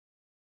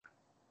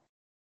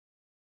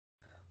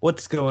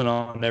What's going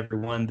on,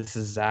 everyone? This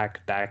is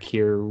Zach back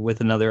here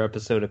with another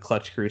episode of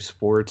Clutch Crew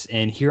Sports.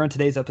 And here on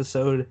today's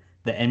episode,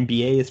 the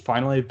NBA is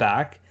finally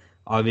back.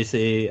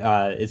 Obviously,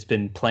 it's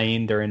been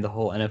playing during the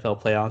whole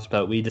NFL playoffs,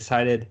 but we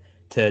decided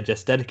to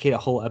just dedicate a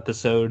whole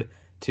episode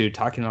to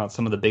talking about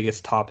some of the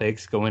biggest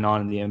topics going on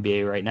in the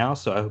NBA right now.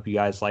 So I hope you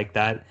guys like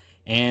that.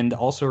 And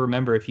also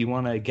remember, if you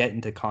want to get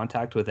into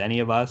contact with any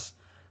of us,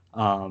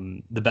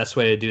 the best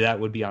way to do that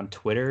would be on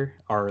Twitter.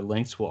 Our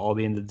links will all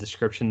be in the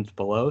descriptions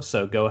below,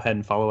 so go ahead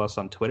and follow us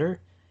on Twitter.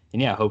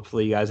 And yeah,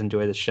 hopefully you guys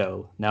enjoy the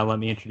show. Now let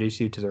me introduce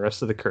you to the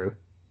rest of the crew.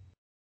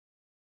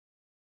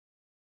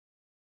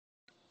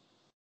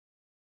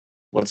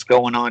 What's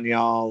going on,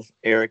 y'all?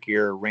 Eric,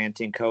 your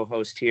ranting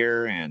co-host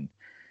here, and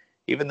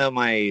even though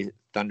my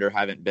Thunder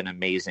haven't been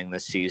amazing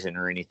this season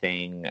or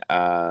anything,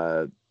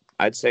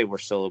 I'd say we're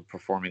still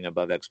performing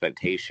above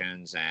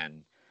expectations,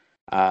 and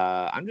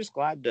I'm just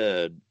glad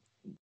to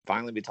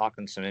finally be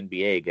talking some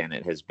NBA again.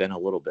 It has been a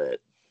little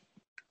bit.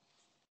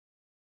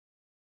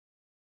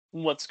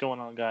 What's going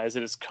on, guys?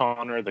 It is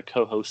Connor, the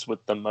co-host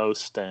with the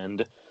most,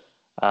 and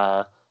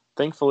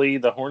thankfully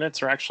the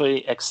Hornets are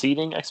actually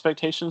exceeding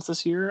expectations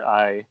this year.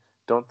 I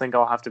don't think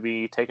I'll have to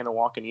be taking a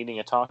walk and eating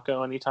a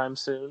taco anytime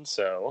soon,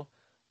 so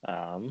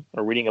or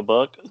reading a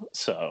book.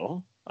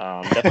 So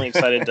definitely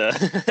excited to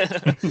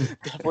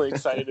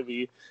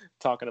be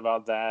talking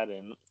about that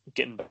and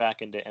getting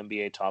back into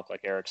NBA talk,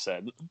 like Eric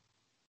said.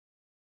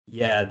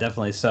 Yeah,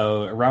 definitely.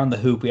 So around the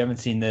hoop, we haven't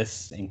seen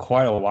this in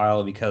quite a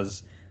while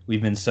because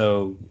we've been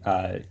so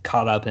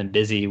caught up and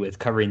busy with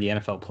covering the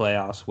NFL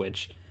playoffs,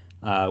 which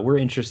were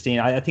interesting.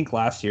 I think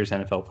last year's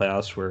NFL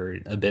playoffs were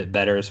a bit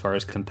better as far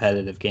as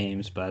competitive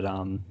games, but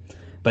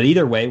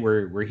either way,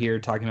 we're here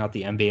talking about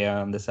the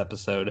NBA on this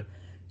episode,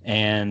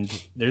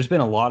 and there's been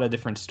a lot of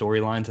different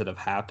storylines that have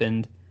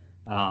happened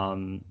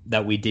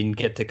that we didn't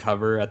get to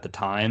cover at the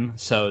time.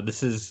 So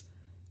this is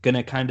going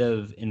to kind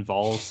of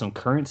involve some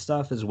current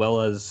stuff as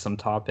well as some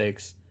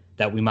topics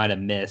that we might have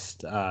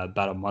missed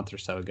about a month or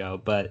so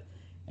ago. But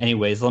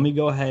anyways, let me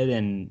go ahead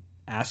and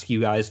ask you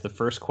guys the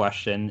first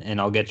question,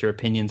 and I'll get your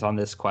opinions on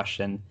this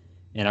question.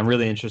 And I'm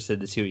really interested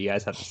to see what you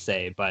guys have to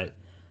say. But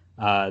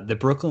the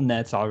Brooklyn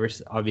Nets,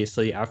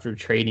 obviously, after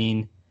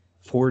trading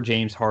for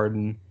James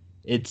Harden,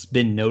 it's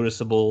been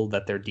noticeable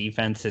that their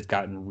defense has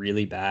gotten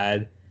really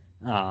bad.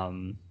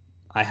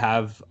 I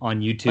have on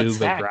YouTube But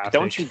Zach, a graphic.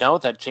 don't you know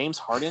that James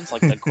Harden's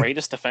like the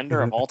greatest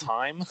defender of all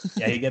time?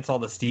 Yeah, he gets all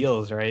the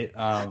steals, right?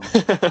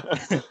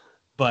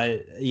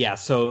 But yeah,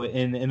 so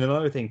and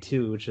another thing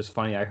too, which is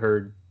funny, I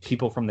heard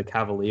people from the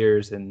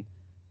Cavaliers and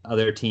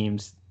other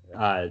teams,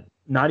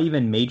 not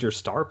even major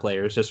star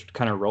players, just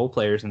kind of role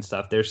players and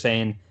stuff. They're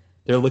saying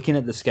they're looking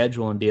at the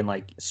schedule and being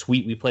like,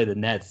 "Sweet, we play the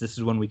Nets. This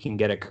is when we can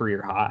get a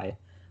career high."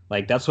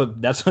 Like that's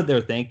what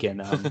they're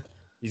thinking.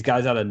 These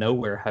guys out of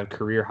nowhere have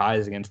career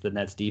highs against the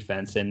Nets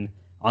defense, and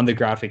on the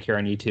graphic here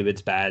on YouTube,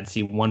 it's bad.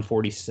 See,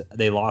 140.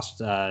 They lost,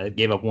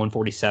 gave up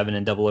 147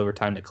 in double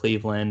overtime to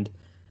Cleveland.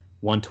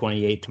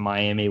 128 to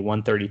Miami,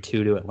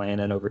 132 to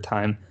Atlanta in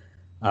overtime,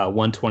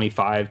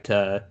 125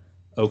 to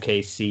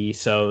OKC.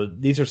 So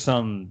these are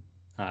some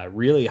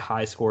really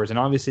high scores, and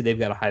obviously they've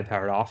got a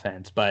high-powered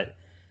offense. But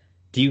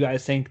do you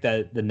guys think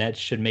that the Nets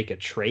should make a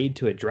trade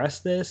to address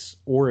this?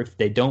 Or if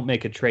they don't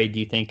make a trade, do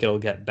you think it'll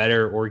get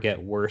better or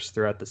get worse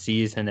throughout the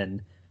season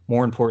and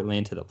more importantly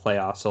into the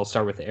playoffs? So I'll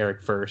start with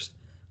Eric first.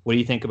 What do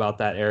you think about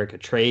that, Eric? A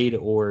trade,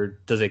 or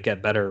does it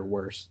get better or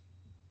worse?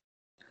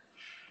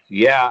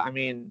 Yeah, I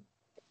mean,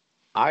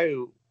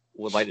 I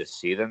would like to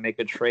see them make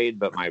a trade,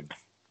 but my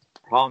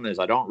problem is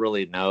I don't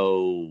really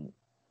know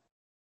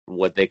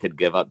what they could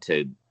give up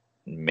to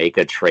make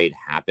a trade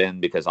happen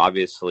because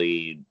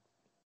obviously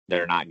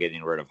they're not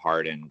getting rid of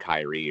Harden,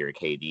 Kyrie, or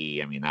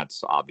KD. I mean,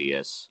 that's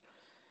obvious.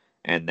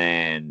 And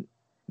then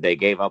they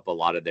gave up a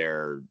lot of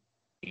their,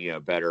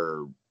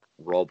 better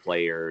role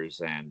players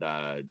and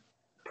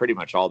pretty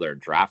much all their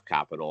draft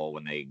capital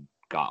when they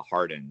got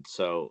Harden.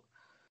 So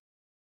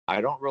I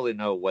don't really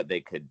know what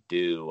they could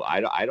do.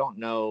 I don't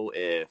know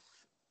if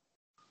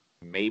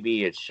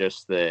maybe it's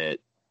just that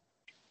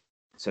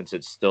since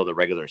it's still the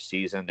regular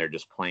season, they're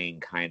just playing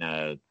kind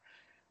of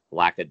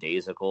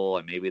lackadaisical,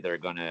 and maybe they're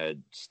going to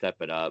step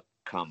it up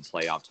come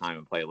playoff time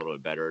and play a little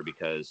bit better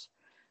because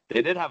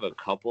they've had a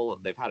couple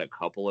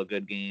of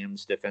good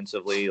games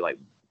defensively. Like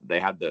they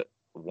had the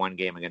one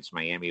game against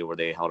Miami where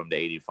they held them to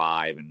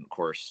 85. And of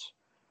course,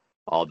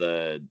 all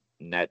the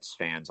Nets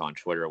fans on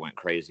Twitter went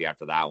crazy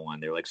after that one.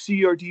 They're like,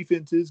 "See, our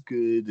defense is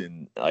good,"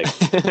 and yeah,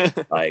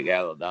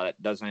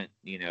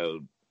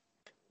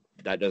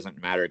 that doesn't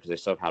matter because they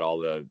still had all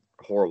the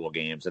horrible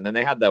games. And then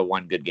they had that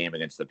one good game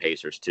against the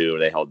Pacers too.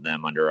 They held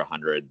them under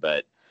 100,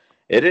 but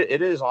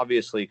it is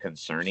obviously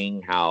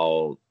concerning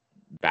how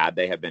bad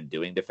they have been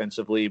doing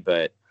defensively.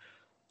 But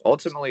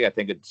ultimately, I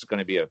think it's going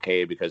to be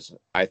okay because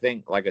I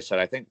think, like I said,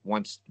 I think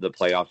once the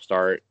playoffs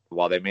start,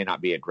 while they may not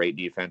be a great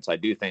defense, I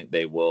do think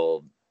they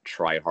will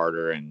try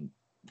harder and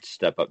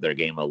step up their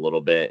game a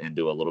little bit and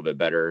do a little bit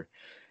better.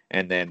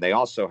 And then they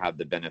also have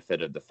the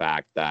benefit of the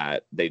fact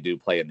that they do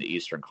play in the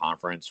Eastern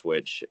Conference,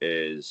 which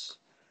is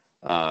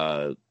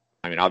I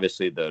mean,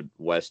 obviously the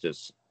West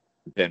has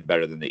been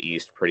better than the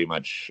East pretty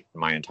much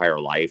my entire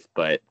life,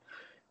 but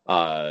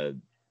uh,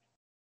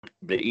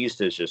 the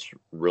East is just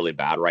really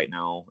bad right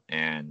now,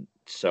 and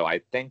so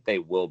I think they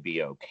will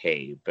be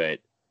okay. But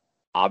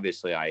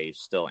obviously, I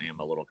still am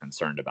a little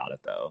concerned about it,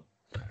 though.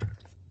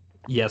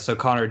 Yeah, so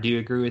Connor, do you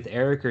agree with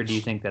Eric, or do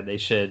you think that they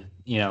should,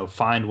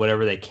 find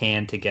whatever they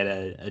can to get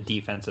a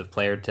defensive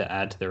player to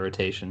add to their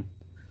rotation?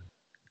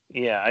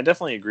 Yeah, I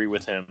definitely agree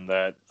with him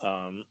that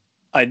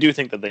I do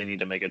think that they need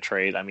to make a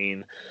trade. I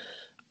mean,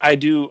 I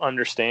do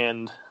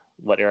understand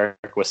what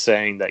Eric was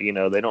saying that,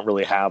 they don't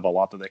really have a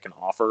lot that they can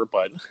offer,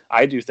 but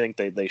I do think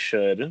they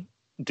should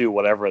do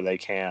whatever they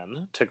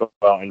can to go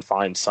out and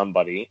find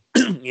somebody.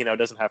 It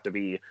doesn't have to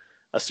be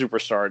a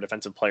superstar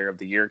defensive player of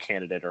the year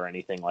candidate or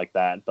anything like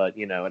that, but,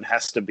 it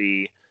has to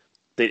be,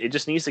 it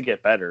just needs to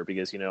get better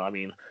because, I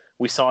mean,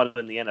 we saw it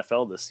in the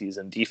NFL this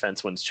season.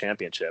 Defense wins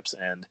championships.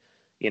 And,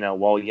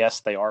 while yes,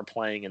 they are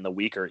playing in the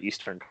weaker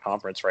Eastern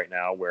Conference right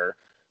now where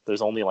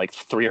there's only like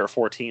 3 or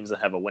 4 teams that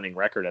have a winning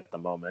record at the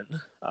moment.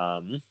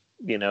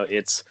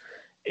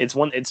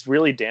 It's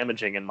really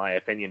damaging in my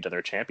opinion to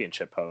their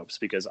championship hopes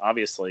because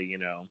obviously,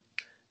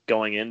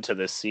 going into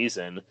this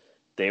season,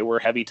 they were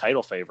heavy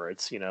title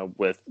favorites,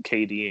 with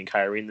KD and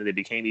Kyrie, and they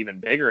became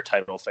even bigger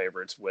title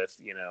favorites with,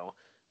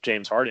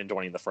 James Harden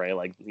joining the fray.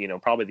 Like,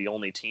 probably the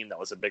only team that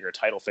was a bigger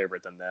title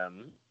favorite than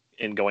them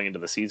in going into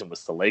the season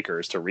was the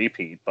Lakers to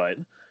repeat. But,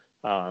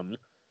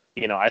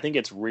 I think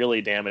it's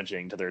really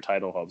damaging to their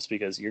title hopes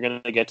because you're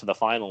going to get to the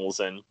finals,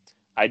 and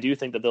I do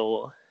think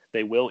that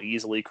they will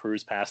easily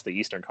cruise past the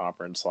Eastern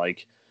Conference.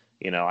 Like,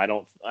 I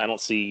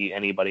don't see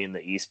anybody in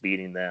the East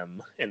beating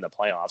them in the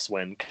playoffs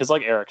because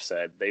like Eric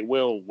said, they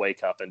will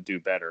wake up and do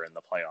better in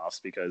the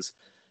playoffs because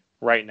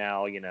right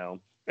now,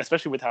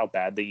 especially with how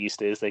bad the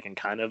East is, they can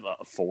kind of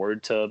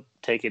afford to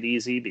take it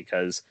easy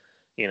because,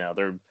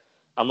 they're,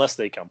 unless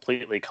they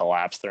completely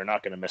collapse, they're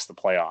not going to miss the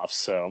playoffs.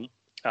 So,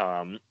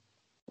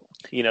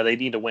 they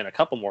need to win a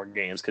couple more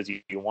games because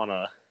you want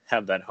to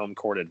have that home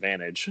court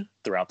advantage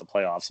throughout the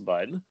playoffs.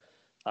 But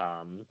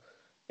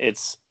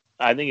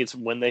I think it's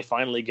when they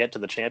finally get to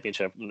the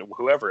championship,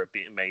 whoever it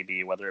may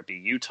be, whether it be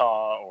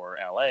Utah or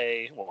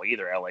LA, well,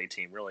 either LA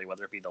team really,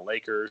 whether it be the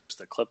Lakers,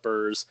 the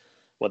Clippers,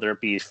 whether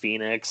it be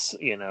Phoenix,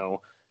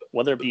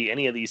 whether it be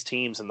any of these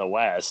teams in the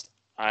West,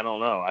 I don't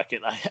know.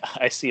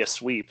 I see a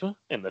sweep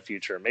in the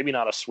future. Maybe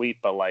not a sweep,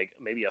 but like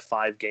maybe a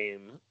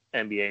 5-game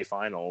NBA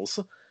Finals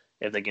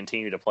if they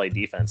continue to play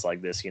defense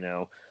like this.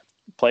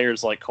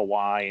 Players like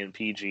Kawhi and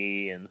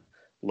PG and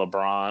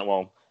LeBron.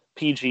 Well,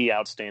 PG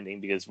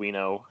outstanding because we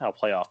know how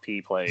playoff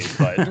P plays,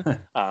 but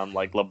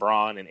like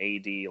LeBron and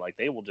AD, like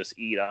they will just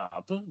eat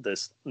up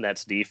this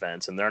Nets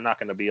defense, and they're not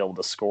going to be able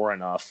to score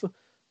enough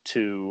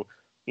to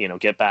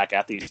get back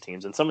at these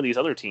teams. And some of these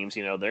other teams,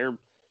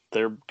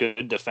 they're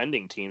good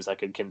defending teams that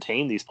could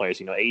contain these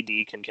players.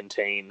 AD can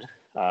contain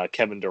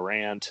Kevin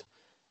Durant,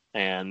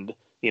 and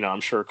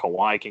I'm sure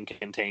Kawhi can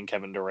contain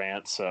Kevin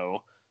Durant.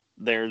 So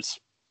it's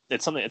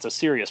a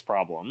serious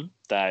problem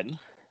that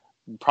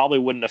probably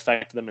wouldn't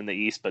affect them in the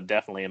East, but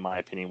definitely, in my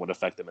opinion, would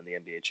affect them in the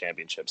NBA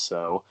championship.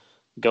 So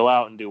go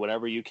out and do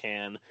whatever you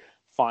can,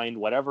 find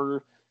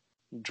whatever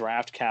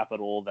draft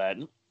capital that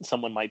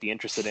someone might be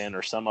interested in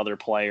or some other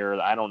player.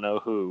 I don't know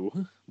who,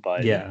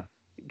 but yeah,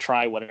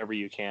 try whatever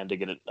you can to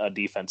get a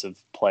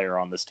defensive player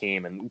on this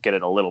team and get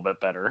it a little bit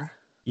better.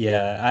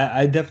 Yeah,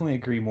 I definitely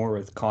agree more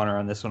with Connor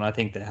on this one. I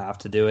think they have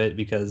to do it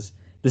because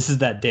this is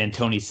that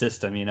D'Antoni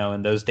system,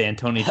 and those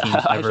D'Antoni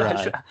teams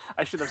never.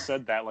 I should have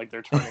said that, like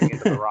they're turning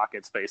into the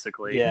Rockets,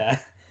 basically.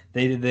 Yeah,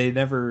 they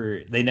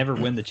never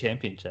win the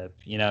championship,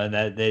 and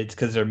that it's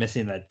because they're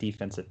missing that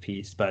defensive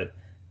piece. But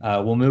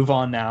we'll move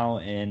on now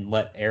and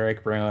let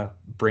Eric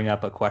bring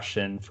up a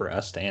question for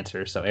us to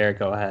answer. So Eric,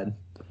 go ahead.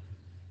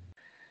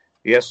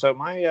 Yeah, so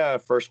my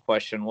first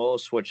question, we'll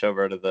switch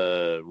over to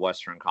the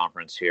Western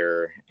Conference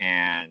here.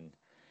 And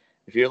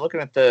if you're looking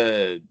at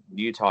the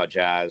Utah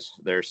Jazz,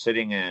 they're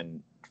sitting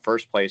in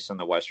first place in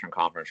the Western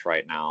Conference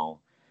right now.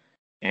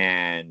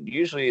 And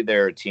usually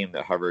they're a team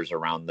that hovers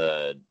around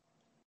the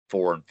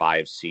 4 and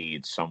 5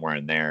 seeds, somewhere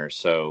in there.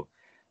 So,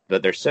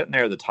 but they're sitting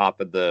there at the top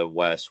of the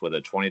West with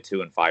a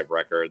 22-5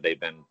 record. They've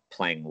been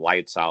playing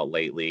lights out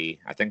lately.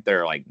 I think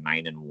they're like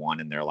 9-1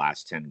 in their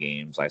last 10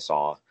 games I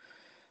saw.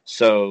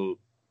 So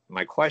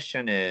my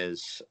question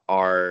is,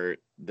 are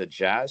the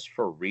Jazz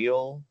for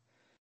real?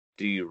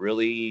 Do you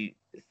really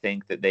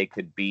think that they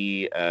could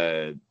be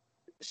a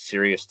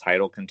serious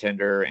title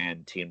contender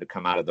and team to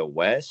come out of the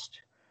West?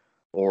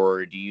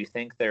 Or do you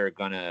think they're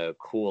going to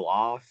cool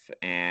off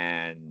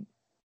and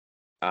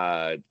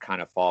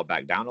kind of fall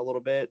back down a little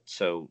bit?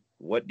 So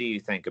what do you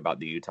think about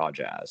the Utah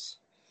Jazz?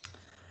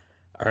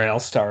 All right, I'll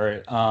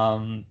start.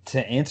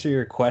 To answer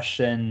your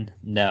question,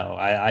 no,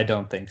 I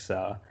don't think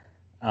so.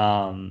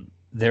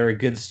 They're a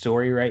good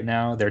story right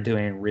now. They're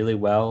doing really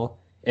well.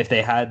 If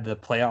they had the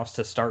playoffs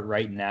to start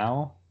right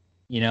now,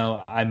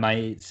 I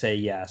might say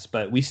yes,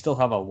 but we still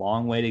have a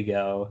long way to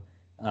go.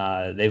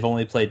 They've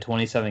only played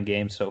 27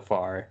 games so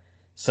far.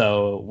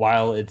 So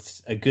while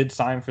it's a good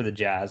sign for the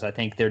Jazz, I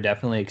think they're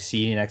definitely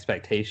exceeding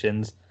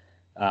expectations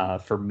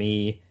for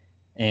me.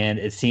 And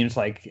it seems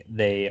like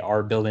they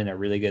are building a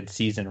really good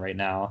season right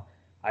now.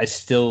 I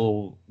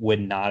still would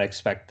not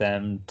expect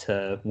them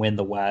to win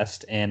the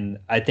West. And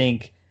I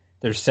think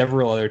there's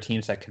several other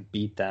teams that could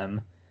beat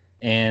them.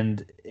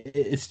 And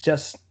it's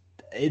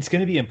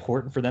going to be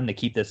important for them to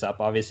keep this up.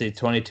 Obviously,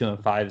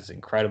 22-5 is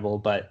incredible,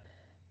 but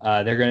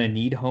they're going to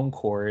need home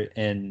court,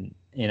 and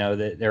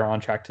they're on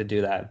track to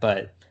do that.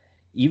 But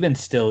even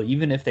still,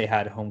 even if they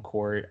had home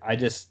court, I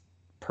just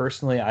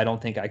personally I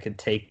don't think I could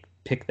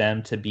pick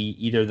them to be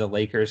either the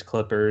Lakers,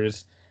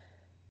 Clippers,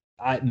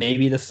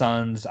 maybe the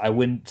Suns. I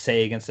wouldn't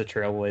say against the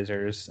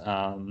Trailblazers,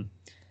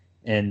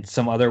 and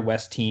some other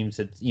West teams.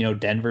 That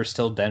Denver's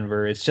still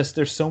Denver. It's just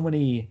there's so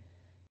many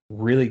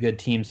really good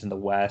teams in the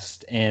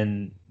West,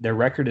 and their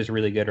record is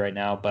really good right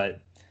now.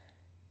 But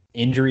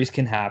injuries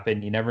can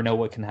happen. You never know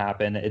what can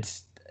happen.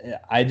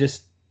 I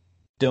just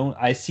don't.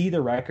 I see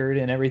the record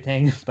and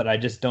everything, but I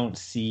just don't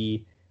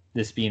see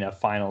this being a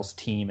finals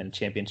team and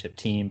championship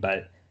team.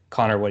 But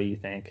Connor, what do you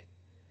think?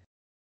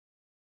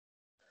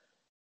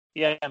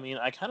 Yeah, I mean,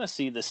 I kind of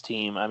see this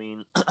team. I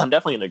mean, I'm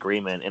definitely in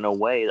agreement. In a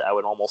way, I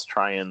would almost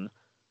try and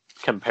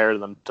compare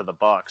them to the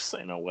Bucks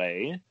in a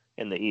way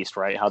in the East,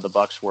 right? How the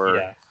Bucks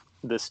were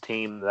this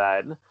team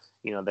that,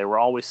 they were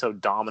always so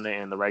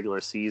dominant in the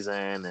regular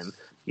season, and,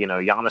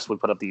 Giannis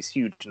would put up these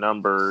huge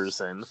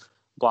numbers and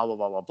blah, blah,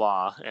 blah, blah,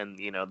 blah. And,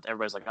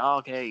 everybody's like, oh,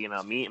 okay,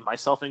 me,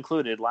 myself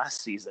included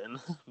last season.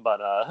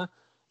 But,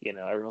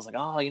 everyone's like,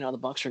 oh, the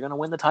Bucks are going to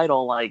win the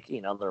title. Like,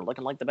 they're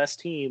looking like the best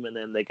team. And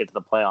then they get to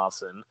the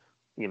playoffs and,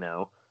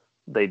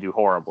 they do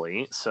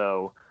horribly.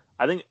 So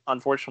I think,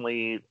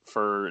 unfortunately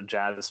for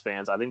Jazz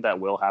fans, I think that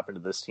will happen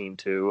to this team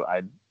too.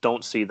 I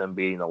don't see them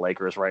beating the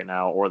Lakers right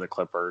now or the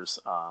Clippers.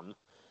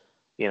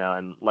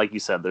 And like you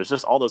said, there's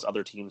just all those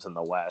other teams in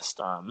the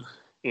West.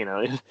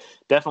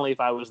 Definitely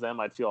if I was them,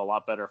 I'd feel a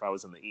lot better if I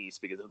was in the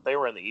East, because if they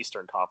were in the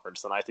Eastern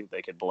Conference, then I think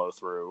they could blow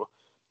through.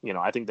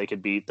 I think they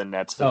could beat the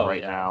Nets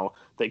now.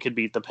 They could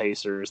beat the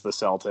Pacers, the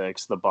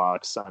Celtics, the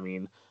Bucks. I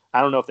mean, I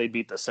don't know if they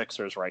beat the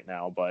Sixers right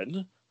now, but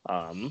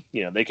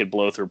they could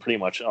blow through pretty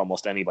much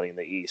almost anybody in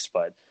the East.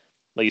 But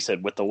like you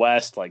said, with the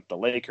West, like the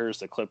Lakers,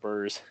 the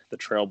Clippers, the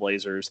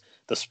Trailblazers,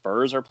 the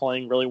Spurs are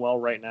playing really well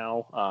right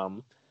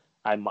now.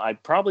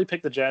 I'd probably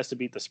pick the Jazz to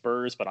beat the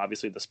Spurs, but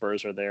obviously the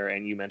Spurs are there,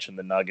 and you mentioned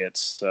the Nuggets,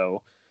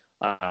 so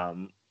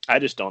I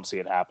just don't see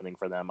it happening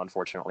for them,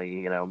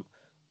 unfortunately.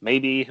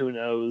 Maybe, who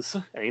knows,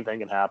 anything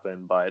can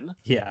happen, but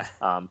yeah.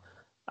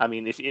 I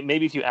mean, if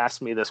you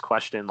ask me this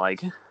question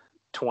like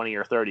 20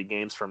 or 30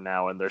 games from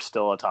now and they're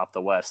still atop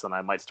the West, then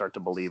I might start to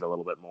believe a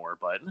little bit more,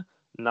 but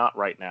not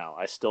right now.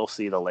 I still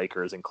see the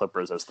Lakers and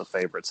Clippers as the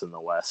favorites in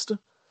the West.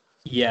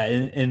 Yeah,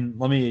 and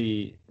let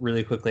me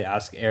really quickly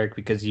ask Eric,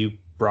 because you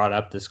brought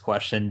up this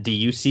question. Do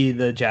you see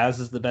the Jazz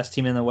as the best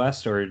team in the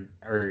West, or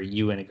are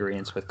you in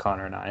agreement with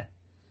Connor and I?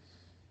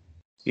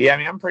 Yeah, I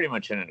mean, I'm pretty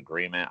much in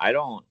agreement. I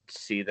don't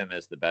see them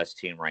as the best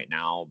team right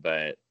now,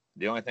 but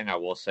the only thing I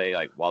will say,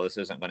 like, while this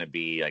isn't going to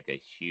be like a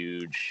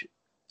huge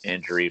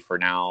injury for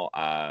now,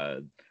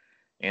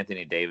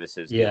 Anthony Davis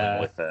is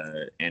dealing with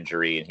an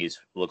injury, and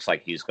looks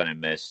like he's going to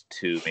miss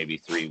 2, maybe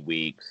 3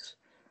 weeks.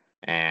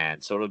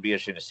 And so it'll be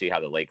interesting to see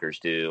how the Lakers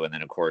do. And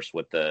then, of course,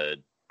 with the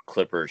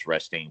Clippers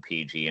resting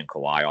PG and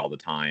Kawhi all the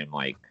time,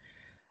 like,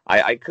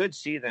 I could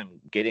see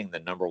them getting the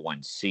number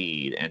 1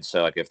 seed. And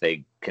so, like, if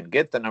they can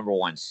get the number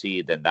 1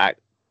 seed, then that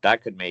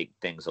could make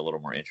things a little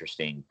more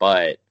interesting.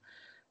 But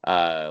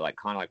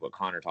like what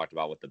Connor talked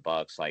about with the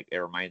Bucks, like, it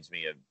reminds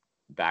me of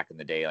back in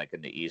the day, like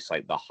in the East,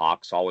 like the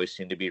Hawks always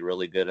seem to be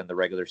really good in the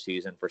regular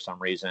season for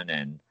some reason.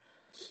 And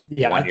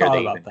I thought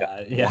about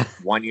that.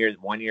 One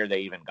year they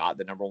even got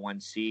the number 1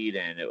 seed,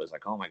 and it was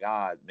like, oh my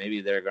God, maybe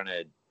they're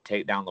gonna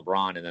take down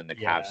LeBron, and then the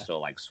Cavs still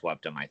like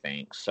swept them, I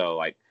think. So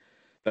like,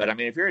 but I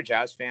mean, if you're a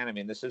Jazz fan, I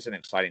mean, this is an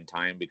exciting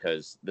time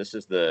because this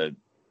is the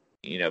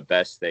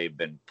best they've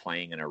been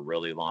playing in a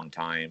really long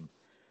time.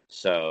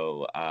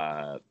 So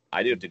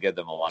I do have to give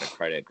them a lot of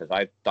credit, because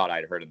I thought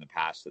I'd heard in the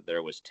past that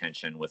there was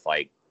tension with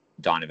like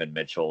Donovan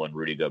Mitchell and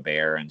Rudy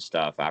Gobert and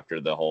stuff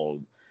after the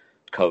whole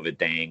COVID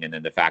thing, and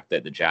then the fact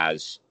that the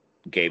Jazz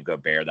gave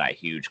Gobert that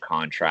huge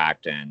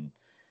contract and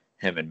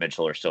him and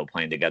Mitchell are still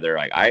playing together.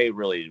 Like, I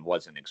really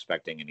wasn't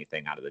expecting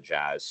anything out of the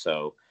Jazz.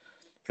 So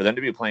for them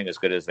to be playing as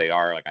good as they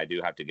are, like, I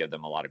do have to give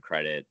them a lot of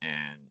credit.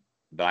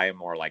 But I am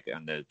more like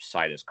on the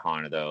side as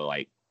Connor, though,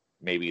 like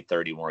maybe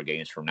 30 more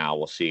games from now,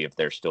 we'll see if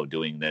they're still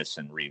doing this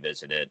and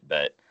revisit it.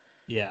 But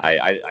yeah,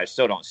 I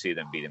still don't see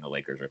them beating the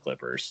Lakers or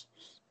Clippers.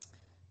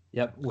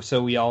 Yep.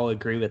 So we all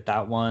agree with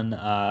that one.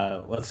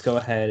 Let's go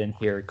ahead and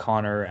hear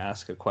Connor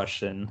ask a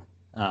question.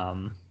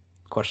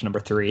 Question number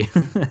 3.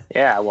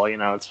 Yeah, well,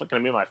 it's going to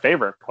be my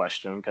favorite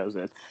question, because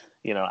it,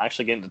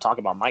 actually getting to talk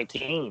about my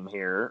team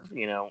here.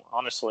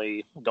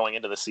 Honestly, going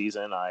into the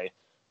season, I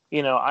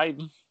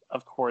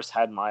of course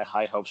had my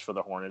high hopes for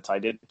the Hornets. I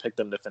did pick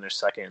them to finish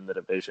second in the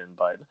division,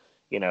 but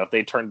if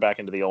they turned back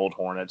into the old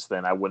Hornets,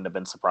 then I wouldn't have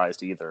been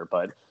surprised either.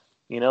 But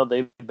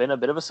they've been a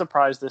bit of a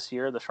surprise this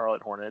year, the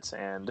Charlotte Hornets,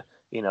 and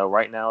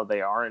right now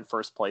they are in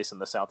first place in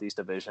the Southeast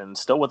Division,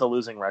 still with a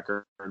losing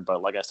record.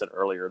 But like I said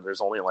earlier,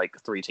 there's only like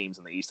 3 teams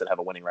in the East that have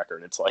a winning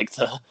record. It's like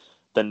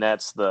the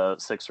Nets, the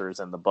Sixers,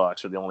 and the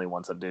Bucks are the only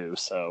ones that do.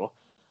 So,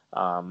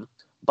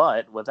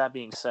 but with that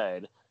being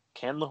said,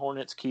 can the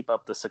Hornets keep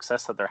up the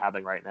success that they're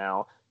having right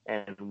now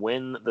and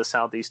win the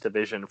Southeast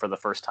Division for the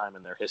first time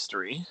in their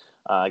history?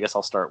 I guess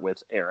I'll start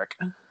with Eric.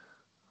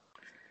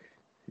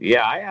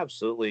 Yeah, I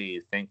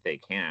absolutely think they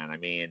can. I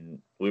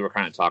mean, we were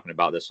kind of talking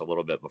about this a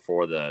little bit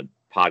before the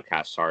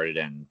podcast started,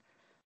 and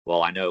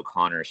well, I know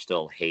Connor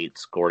still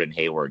hates Gordon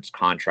Hayward's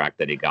contract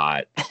that he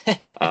got.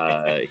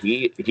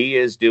 He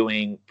is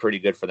doing pretty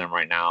good for them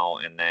right now,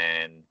 and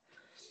then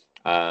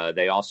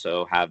they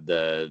also have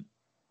the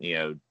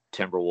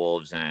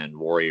Timberwolves and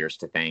Warriors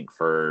to thank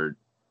for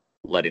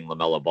letting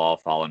LaMelo Ball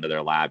fall into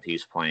their lap.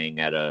 He's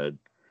playing at a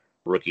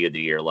Rookie of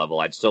the Year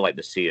level. I'd still like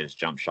to see his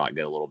jump shot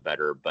get a little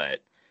better,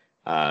 but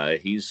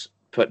he's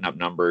putting up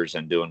numbers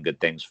and doing good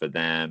things for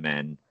them.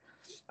 And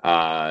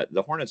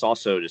the Hornets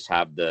also just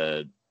have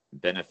the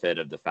benefit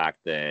of the fact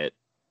that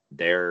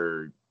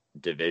their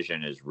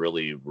division is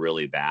really,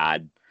 really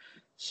bad.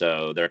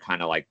 So they're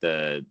kind of like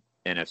the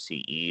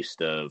NFC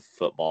East of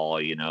football,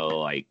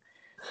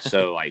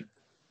 so like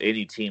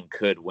any team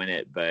could win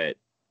it. But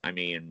I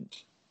mean,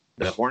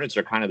 the Hornets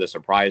are kind of the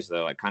surprise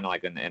though, like kind of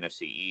like in the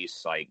NFC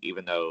East, like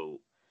even though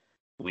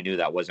we knew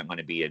that wasn't going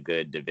to be a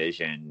good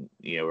division.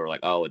 We were like,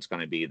 oh, it's going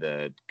to be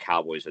the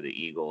Cowboys or the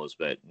Eagles,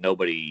 but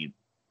nobody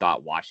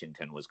thought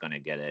Washington was going to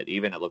get it.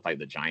 Even it looked like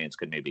the Giants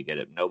could maybe get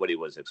it. Nobody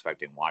was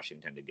expecting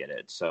Washington to get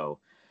it. So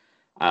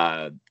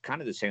kind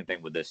of the same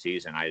thing with this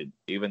season.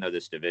 Even though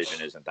this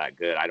division isn't that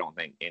good, I don't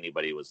think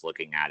anybody was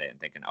looking at it and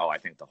thinking, oh, I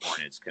think the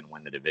Hornets can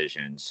win the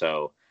division.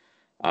 So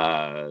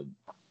I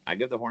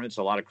give the Hornets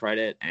a lot of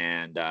credit.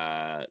 And,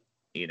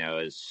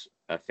 as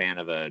a fan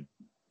of a,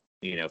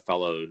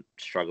 fellow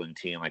struggling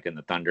team like in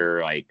the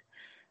Thunder, I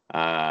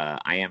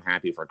am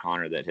happy for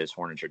Connor that his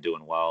Hornets are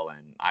doing well,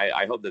 and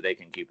I hope that they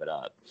can keep it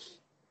up,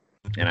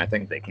 and I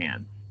think they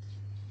can.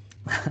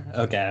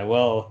 Okay,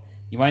 well,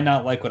 you might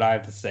not like what I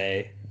have to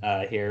say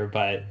here,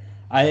 but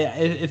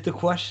if the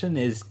question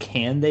is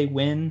can they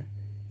win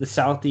the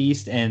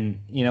Southeast, and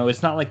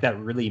it's not like that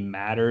really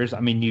matters. I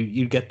mean,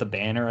 you get the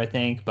banner, I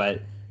think,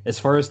 but as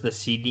far as the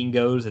seeding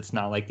goes, it's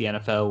not like the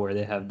NFL where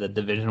they have the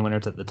division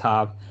winners at the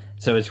top.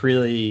 So it's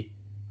really,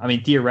 I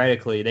mean,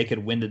 theoretically, they could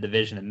win the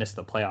division and miss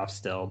the playoffs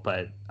still,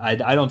 but I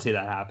don't see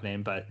that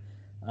happening. But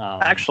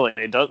actually,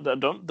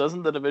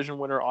 doesn't the division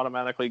winner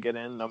automatically get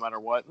in no matter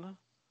what?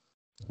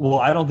 Well,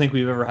 I don't think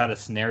we've ever had a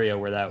scenario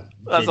where that.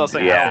 That's what I'm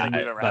saying. I don't think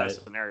we've ever had a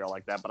scenario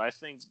like that, but I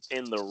think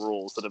in the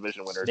rules, the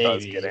division winner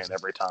does get in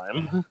every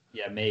time.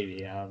 Yeah,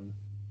 maybe.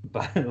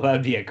 But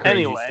that'd be a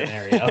crazy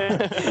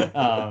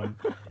scenario.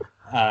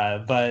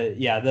 But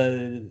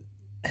yeah,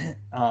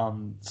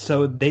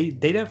 so they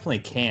definitely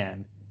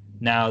can.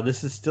 Now,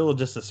 this is still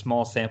just a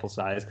small sample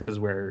size because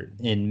we're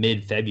in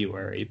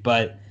mid-February.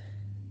 But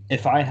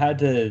if I had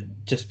to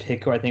just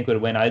pick who I think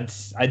would win, I'd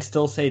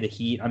still say the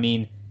Heat. I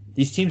mean,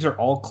 these teams are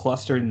all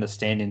clustered in the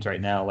standings right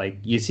now. Like,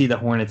 you see the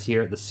Hornets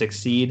here at the 6th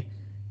seed,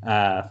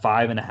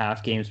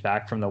 5.5 games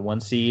back from the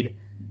 1 seed.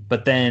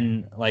 But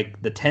then,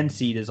 like, the 10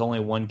 seed is only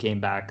 1 game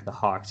back, the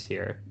Hawks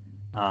here.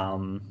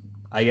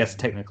 I guess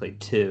technically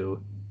 2,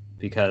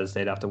 because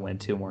they'd have to win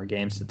 2 more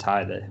games to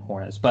tie the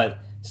Hornets. But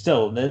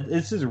still,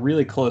 this is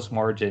really close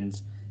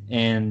margins.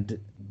 And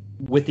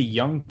with a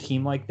young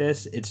team like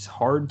this, it's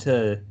hard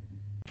to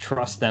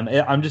trust them.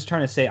 I'm just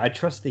trying to say I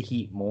trust the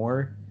Heat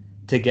more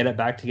to get it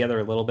back together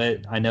a little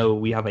bit. I know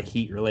we have a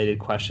Heat-related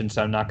question,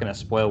 so I'm not going to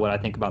spoil what I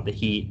think about the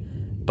Heat.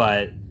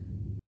 But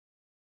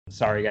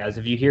sorry, guys,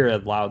 if you hear a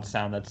loud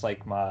sound, that's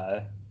like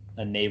a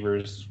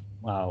neighbor's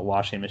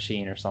washing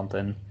machine or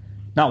something.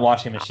 Not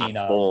washing machine,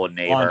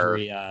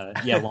 laundry,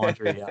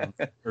 laundry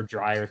or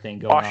dryer thing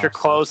going on. Wash your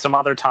clothes some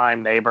other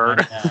time, neighbor.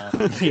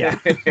 Yeah.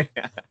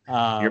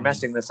 You're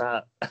messing this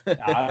up.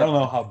 I don't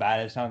know how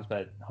bad it sounds,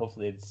 but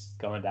hopefully it's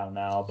going down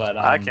now. But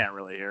I can't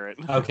really hear it.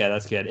 Okay,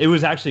 that's good. It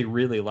was actually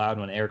really loud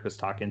when Eric was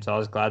talking, so I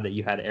was glad that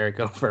you had Eric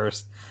go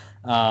first.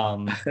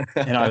 And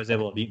I was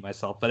able to beat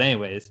myself. But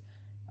anyways,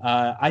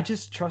 I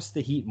just trust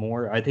the Heat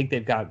more. I think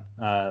they've got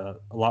a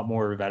lot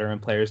more veteran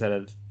players that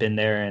have been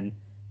there, and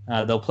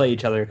they'll play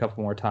each other a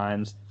couple more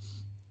times.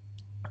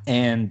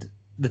 And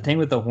the thing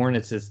with the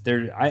Hornets is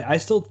I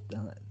still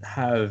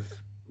have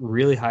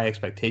really high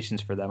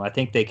expectations for them. I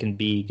think they can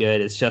be good.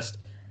 It's just,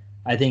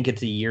 I think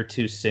it's a year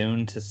too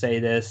soon to say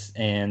this.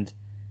 And,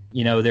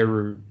 I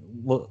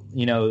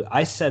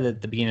said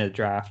at the beginning of the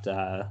draft,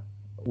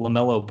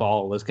 LaMelo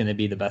Ball was going to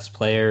be the best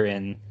player,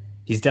 and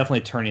he's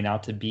definitely turning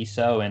out to be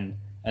so. And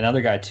another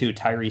guy too,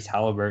 Tyrese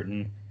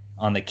Halliburton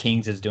on the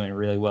Kings, is doing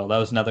really well. That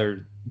was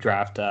another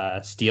draft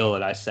steal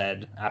that I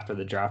said after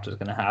the draft was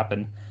going to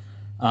happen.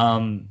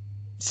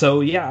 So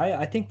yeah,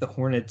 I think the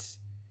Hornets,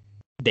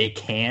 they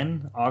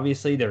can.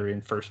 Obviously, they're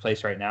in first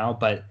place right now,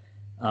 but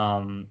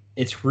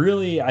it's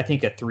really, I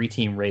think, a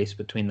 3-team race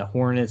between the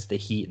Hornets, the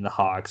Heat, and the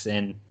Hawks.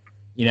 And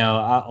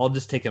I'll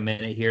just take a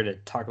minute here to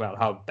talk about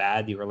how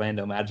bad the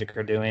Orlando Magic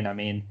are doing. I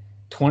mean,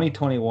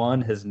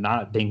 2021 has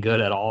not been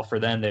good at all for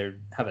them. They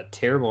have a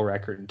terrible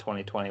record in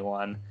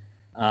 2021.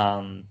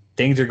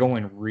 Things are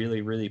going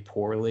really, really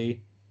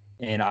poorly,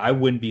 and I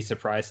wouldn't be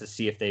surprised to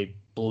see if they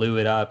blew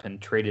it up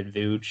and traded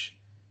Vooch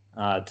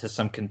to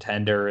some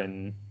contender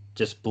and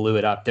just blew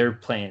it up. They're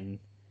playing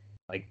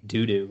like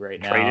doo-doo right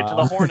now. Trade it to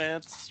the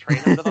Hornets. Trade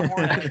him to the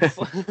Hornets.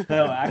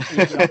 No,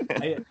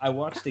 actually, I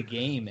watched the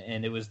game,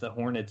 and it was the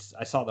Hornets.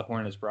 I saw the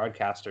Hornets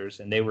broadcasters,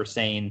 and they were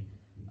saying,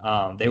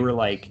 they were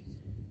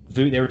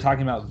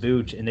talking about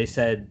Vooch, and they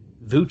said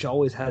Vooch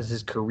always has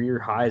his career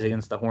highs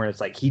against the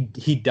Hornets. Like,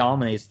 he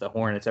dominates the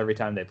Hornets every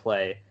time they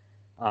play.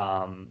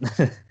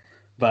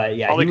 But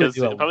yeah, probably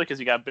because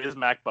you got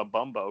Bismack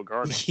Bumbo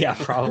guarding. Yeah,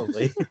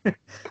 probably.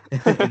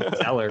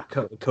 Zeller,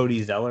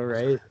 Cody Zeller,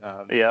 right?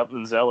 Yep,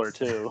 and Zeller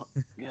too.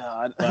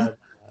 God.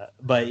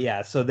 But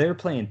yeah, so they're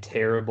playing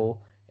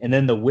terrible, and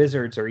then the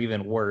Wizards are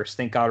even worse.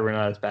 Thank God we're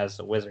not as bad as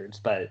the Wizards,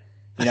 but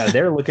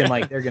they're looking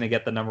like they're going to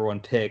get the number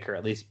one pick, or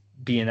at least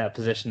be in that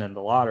position in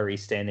the lottery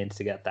standings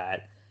to get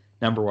that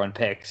number one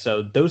pick.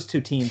 So those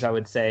two teams, I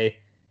would say,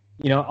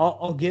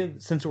 I'll give,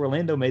 since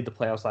Orlando made the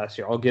playoffs last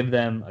year, I'll give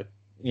them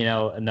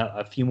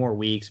a few more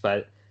weeks,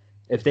 but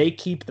if they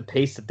keep the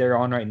pace that they're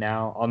on right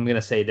now, I'm going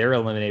to say they're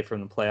eliminated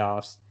from the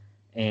playoffs,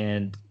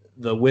 and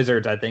the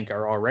Wizards, I think,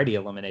 are already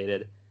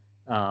eliminated.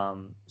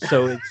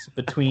 So it's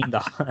between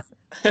the.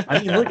 I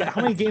mean, look at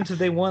how many games have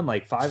they won?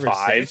 Like five or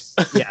six.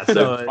 Yeah,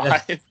 so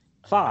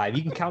five.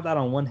 You can count that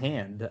on one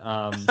hand.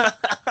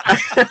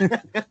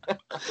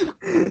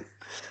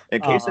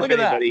 In case if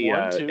anybody,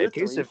 in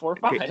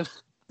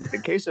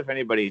case if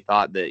anybody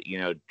thought that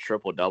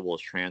triple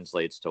doubles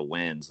translates to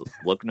wins,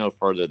 look no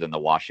further than the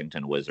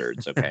Washington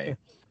Wizards. Okay,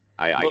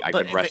 I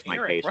could rest my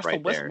case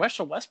right there.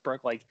 Russell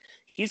Westbrook, like,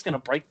 he's gonna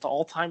break the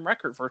all-time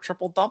record for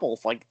triple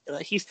doubles. Like,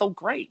 he's so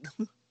great.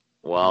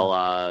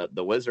 Well,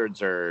 the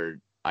Wizards are.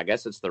 I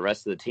guess it's the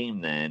rest of the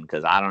team then,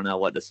 because I don't know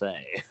what to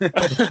say.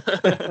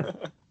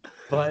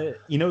 But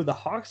the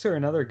Hawks are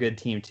another good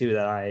team too.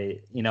 That I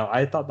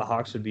thought the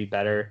Hawks would be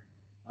better.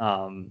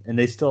 And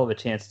they still have a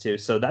chance to.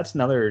 So that's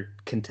another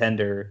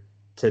contender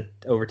to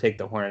overtake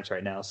the Hornets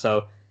right now.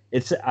 So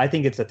I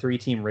think it's a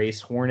 3-team race: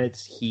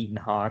 Hornets, Heat, and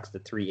Hawks, the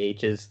 3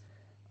 H's.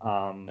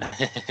 But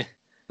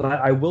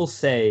I will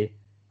say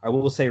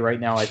right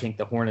now, I think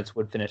the Hornets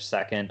would finish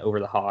second over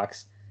the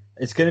Hawks.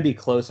 It's going to be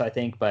close, I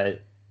think,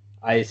 but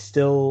I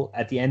still,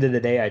 at the end of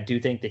the day, I do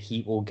think the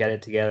Heat will get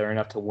it together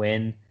enough to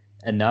win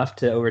enough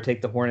to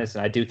overtake the Hornets,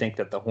 and I do think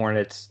that the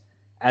Hornets,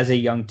 as a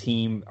young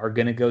team, are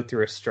going to go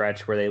through a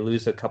stretch where they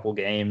lose a couple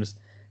games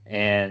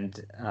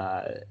and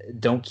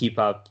don't keep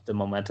up the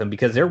momentum,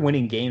 because they're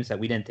winning games that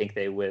we didn't think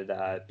they would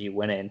be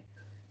winning,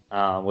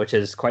 which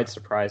is quite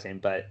surprising.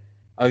 But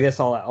I guess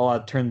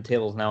I'll turn the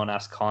tables now and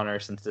ask Connor,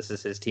 since this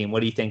is his team. What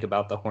do you think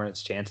about the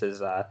Hornets'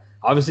 chances?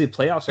 Obviously,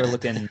 playoffs are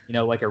looking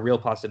like a real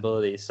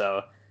possibility.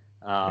 So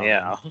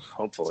yeah,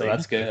 hopefully. So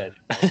that's good.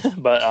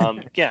 But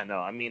yeah, no,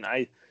 I mean,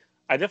 I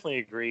definitely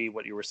agree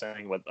what you were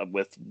saying with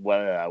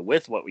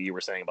what you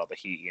were saying about the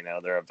Heat.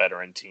 They're a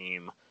veteran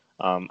team.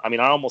 I mean,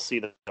 I almost see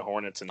the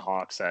Hornets and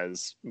Hawks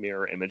as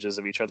mirror images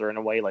of each other in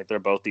a way. Like, they're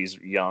both these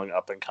young,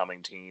 up and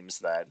coming teams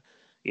that,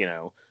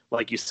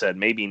 like you said,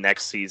 maybe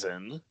next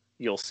season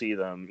you'll see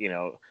them.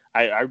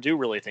 I do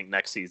really think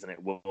next season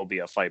it will be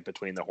a fight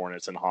between the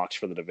Hornets and Hawks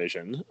for the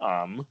division.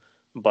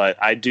 But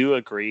I do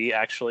agree,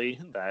 actually,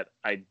 that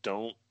I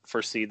don't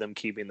foresee them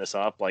keeping this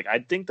up. Like, I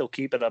think they'll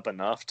keep it up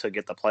enough to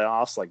get the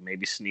playoffs, like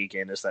maybe sneak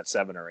in as that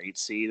 7 or 8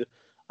 seed.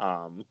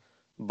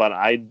 But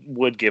I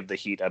would give the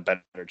Heat a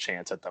better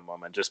chance at the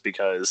moment, just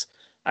because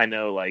I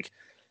know, like,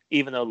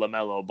 even though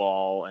LaMelo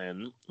Ball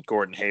and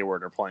Gordon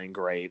Hayward are playing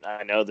great,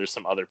 I know there's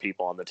some other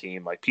people on the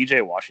team. Like,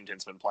 PJ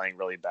Washington's been playing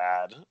really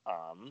bad.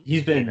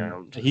 He's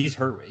been he's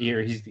hurt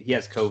here. He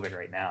has COVID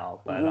right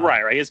now. But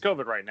right. He has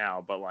COVID right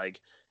now, but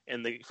like,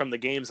 from the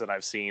games that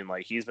I've seen,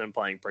 like, he's been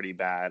playing pretty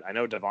bad. I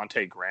know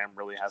Devontae Graham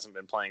really hasn't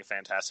been playing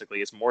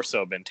fantastically. It's more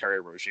so been Terry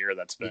Rozier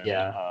that's been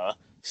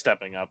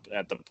stepping up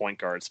at the point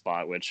guard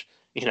spot, which,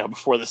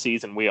 before the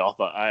season,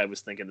 I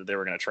was thinking that they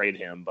were going to trade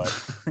him, but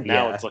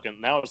now it's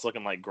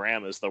looking like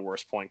Graham is the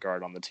worst point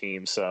guard on the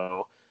team.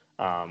 So,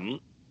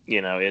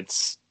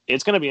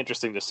 it's going to be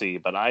interesting to see,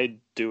 but I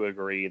do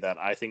agree that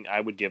I think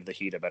I would give the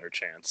Heat a better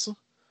chance.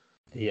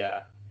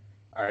 Yeah.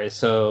 All right,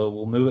 so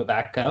we'll move it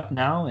back up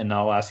now, and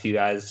I'll ask you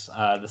guys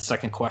the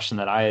second question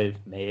that I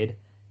made,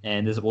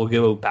 and we'll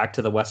go back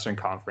to the Western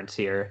Conference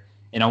here,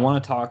 and I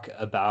want to talk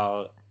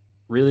about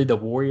really the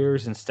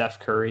Warriors and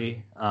Steph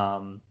Curry.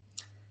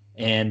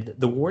 And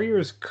the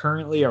Warriors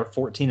currently are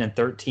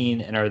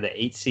 14-13 and are the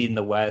 8th seed in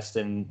the West,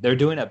 and they're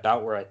doing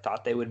about where I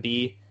thought they would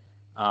be,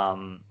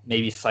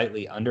 maybe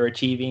slightly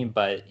underachieving,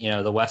 but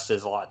the West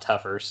is a lot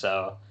tougher,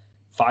 so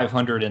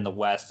 500 in the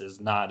West is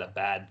not a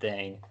bad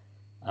thing.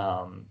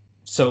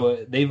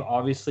 So they've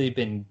obviously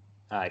been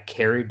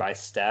carried by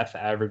Steph,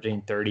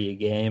 averaging 30 a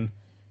game,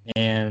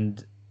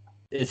 and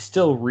it's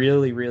still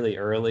really, really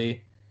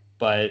early.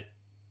 But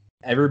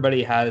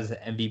everybody has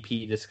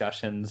MVP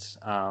discussions,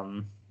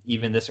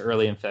 even this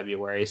early in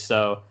February.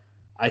 So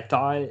I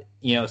thought,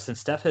 since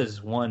Steph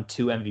has won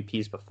 2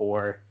 MVPs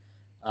before,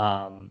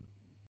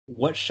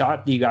 what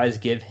shot do you guys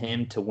give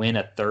him to win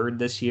a third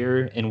this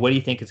year? And what do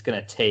you think it's going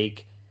to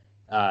take?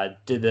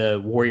 Do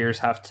the Warriors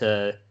have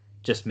to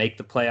just make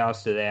the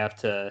playoffs? Do they have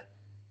to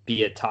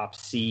be a top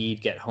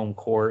seed, get home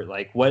court?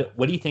 Like, what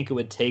do you think it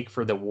would take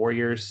for the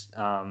Warriors'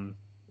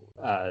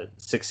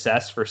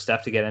 success for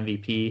Steph to get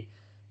MVP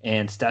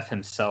and Steph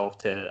himself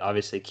to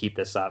obviously keep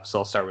this up? So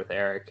I'll start with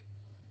Eric.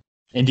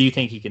 And do you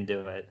think he can do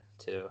it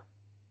too?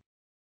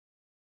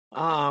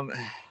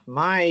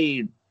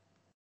 My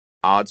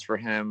odds for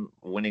him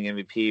winning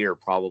MVP are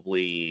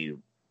probably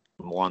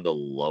more on the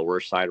lower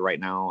side right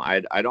now.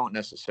 I don't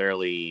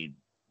necessarily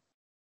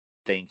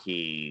think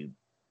he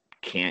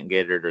can't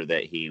get it or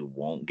that he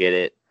won't get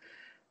it,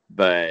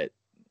 but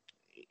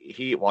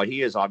while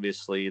he is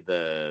obviously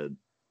the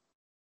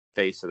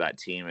face of that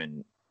team,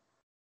 and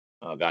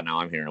oh god, now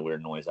I'm hearing a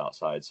weird noise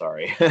outside.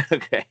 Sorry.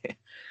 Okay,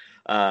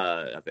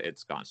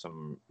 it's gone.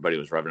 Somebody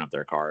was revving up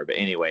their car, but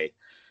anyway,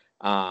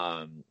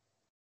 man,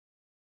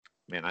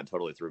 that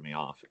totally threw me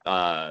off.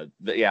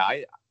 But yeah,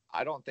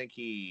 I don't think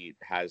he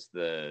has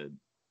the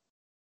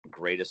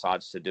greatest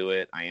odds to do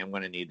it. I am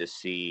going to need to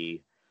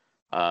see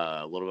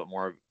a little bit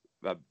more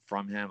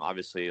from him.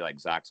 Obviously, like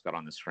Zach's got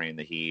on the screen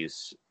that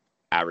he's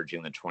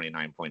averaging the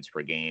 29 points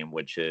per game,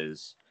 which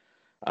is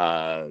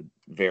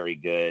very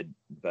good,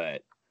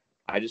 but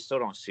I just still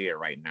don't see it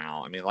right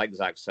now. I mean, like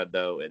Zach said,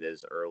 though, it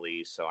is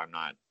early, so I'm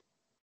not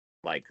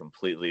like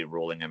completely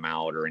ruling him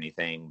out or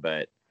anything,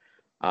 but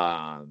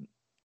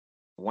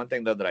one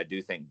thing, though, that I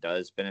do think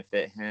does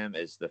benefit him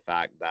is the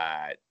fact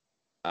that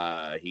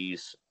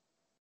he's,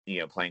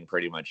 playing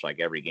pretty much like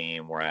every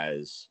game,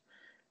 whereas,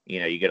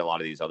 you get a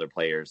lot of these other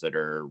players that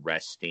are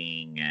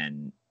resting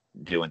and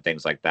doing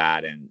things like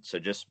that. And so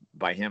just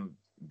by him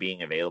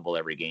being available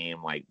every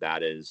game, like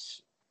that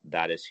is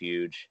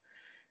huge.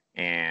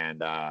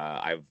 And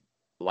I've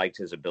liked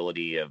his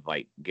ability of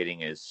like getting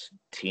his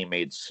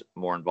teammates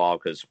more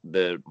involved, because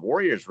the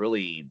Warriors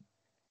really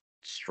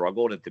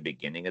struggled at the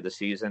beginning of the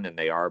season, and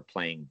they are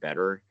playing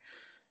better.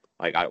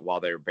 Like while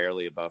they're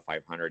barely above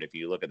 500, if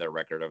you look at their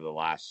record over the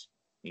last,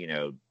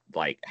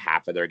 like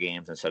half of their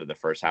games instead of the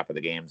first half of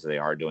the games, they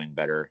are doing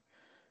better.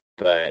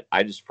 But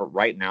for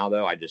right now,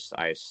 though, I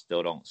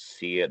still don't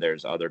see it.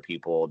 There's other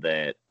people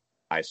that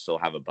I still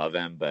have above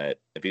him, but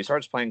if he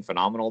starts playing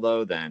phenomenal,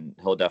 though, then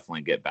he'll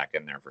definitely get back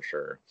in there for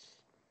sure.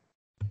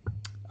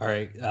 All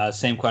right,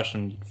 same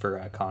question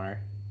for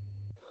Connor.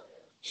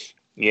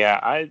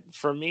 Yeah,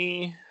 for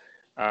me,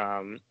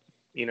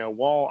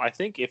 Wall, I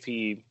think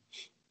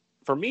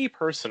for me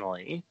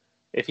personally,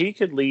 if he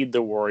could lead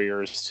the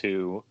Warriors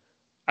to,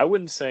 I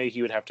wouldn't say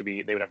they would have to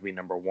be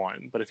number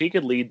one, but if he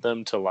could lead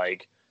them to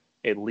like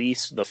at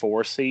least the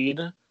 4 seed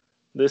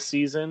this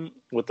season,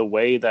 with the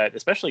way that,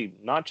 especially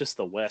not just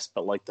the West,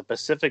 but like the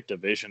Pacific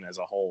Division as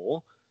a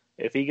whole,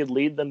 if he could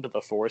lead them to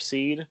the 4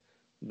 seed,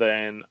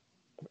 then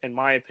in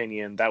my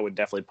opinion, that would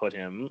definitely put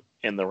him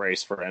in the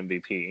race for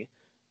MVP.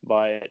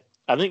 But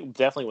I think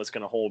definitely what's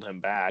going to hold him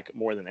back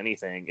more than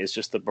anything is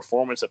just the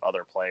performance of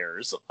other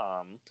players.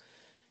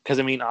 Because,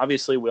 I mean,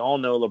 obviously we all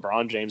know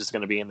LeBron James is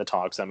going to be in the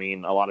talks. I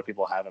mean, a lot of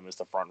people have him as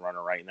the front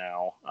runner right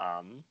now.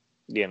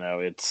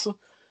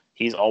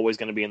 He's always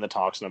going to be in the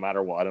talks no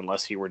matter what,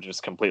 unless he were to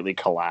just completely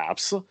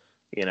collapse.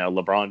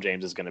 LeBron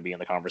James is going to be in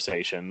the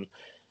conversation.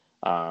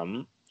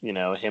 Him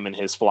and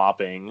his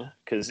flopping,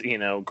 because,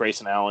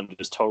 Grayson Allen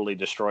just totally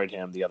destroyed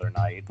him the other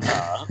night.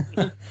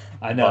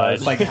 I know.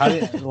 It's like, how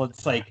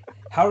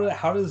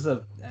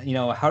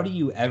do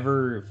you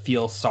ever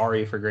feel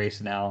sorry for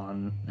Grayson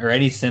Allen or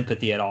any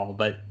sympathy at all?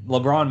 But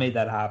LeBron made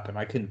that happen.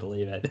 I couldn't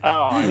believe it.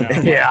 Oh, I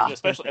know. Yeah.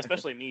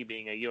 Especially me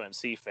being a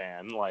UNC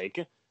fan,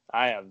 like,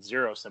 I have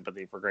zero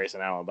sympathy for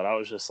Grayson Allen, but I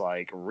was just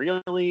like,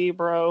 really,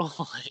 bro?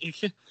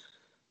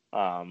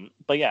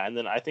 But yeah, and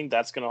then I think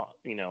that's going to,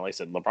 like I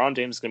said, LeBron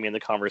James is going to be in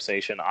the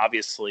conversation.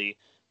 Obviously,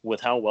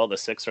 with how well the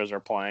Sixers are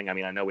playing, I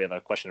mean, I know we have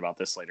a question about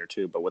this later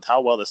too, but with how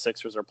well the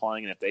Sixers are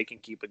playing, and if they can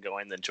keep it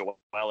going, then Joel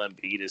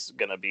Embiid is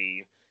going to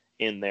be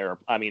in there.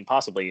 I mean,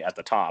 possibly at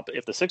the top.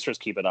 If the Sixers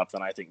keep it up,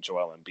 then I think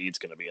Joel Embiid's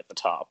going to be at the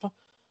top,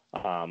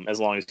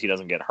 as long as he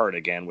doesn't get hurt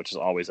again, which is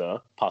always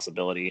a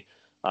possibility.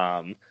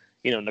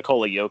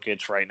 Nikola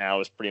Jokic right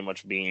now is pretty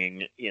much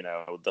being,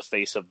 the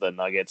face of the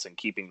Nuggets and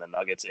keeping the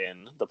Nuggets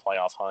in the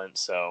playoff hunt.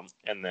 So,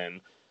 and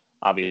then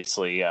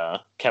obviously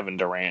Kevin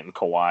Durant and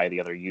Kawhi, the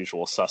other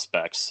usual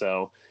suspects.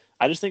 So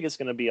I just think it's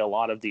going to be a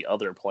lot of the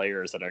other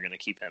players that are going to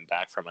keep him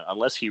back from it,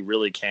 unless he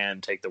really can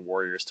take the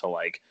Warriors to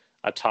like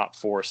a top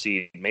 4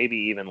 seed, maybe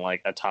even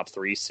like a top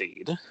 3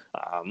 seed.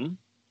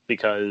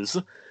 Because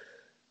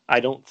I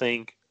don't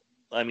think,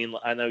 I mean,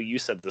 I know you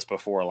said this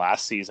before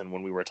last season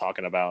when we were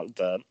talking about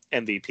the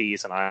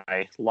MVPs, and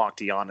I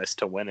locked Giannis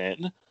to win it.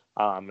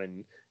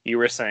 And you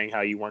were saying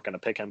how you weren't going to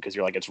pick him because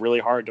you're like, it's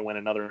really hard to win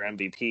another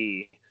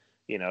MVP,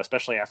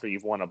 especially after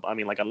you've won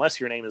unless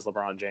your name is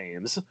LeBron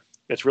James,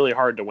 it's really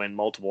hard to win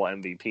multiple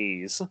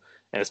MVPs,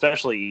 and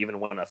especially even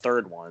win a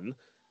third one.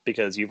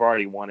 because you've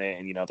already won it,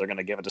 and they're going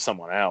to give it to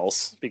someone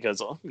else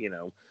because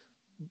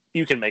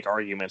you can make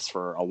arguments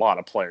for a lot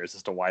of players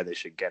as to why they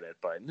should get it,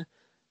 but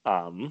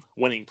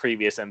winning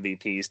previous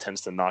MVPs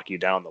tends to knock you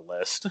down the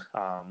list.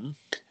 And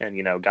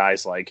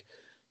guys like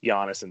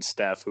Giannis and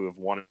Steph who have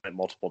won it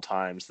multiple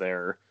times,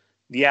 they're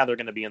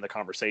going to be in the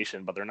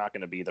conversation, but they're not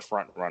going to be the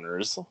front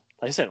runners.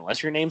 Like I said,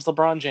 unless your name's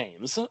LeBron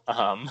James,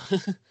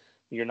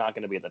 you're not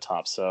going to be at the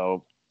top.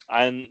 So,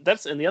 and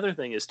the other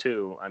thing is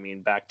too, I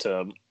mean, back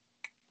to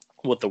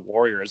with the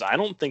Warriors, I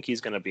don't think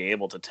he's going to be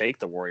able to take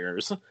the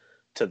Warriors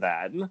to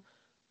that.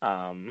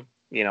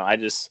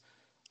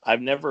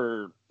 I've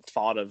never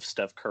thought of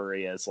Steph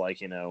Curry as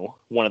like,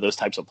 one of those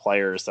types of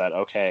players that,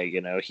 okay,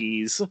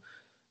 he's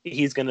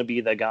going to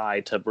be the guy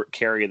to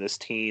carry this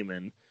team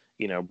and,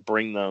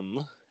 bring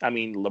them. I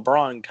mean,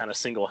 LeBron kind of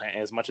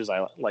as much as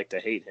I like to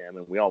hate him,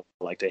 and we all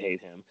like to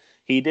hate him,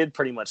 he did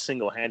pretty much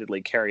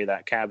single-handedly carry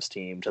that Cavs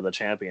team to the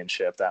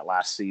championship that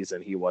last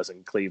season he was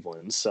in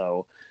Cleveland.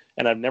 So,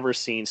 and I've never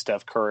seen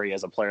Steph Curry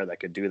as a player that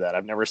could do that.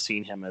 I've never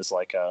seen him as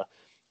like a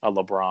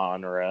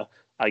LeBron or a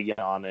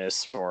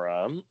Giannis or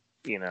a,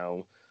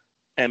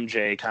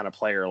 MJ kind of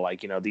player.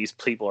 Like, these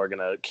people are going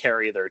to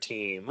carry their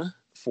team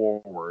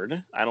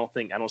forward. I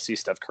don't see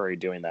Steph Curry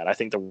doing that. I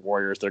think the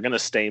Warriors, they're going to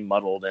stay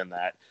muddled in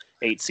that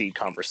 8 seed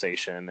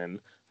conversation, and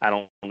I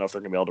don't know if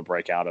they're going to be able to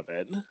break out of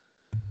it.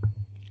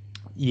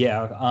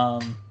 Yeah,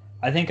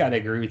 I think I'd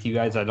agree with you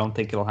guys. I don't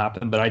think it'll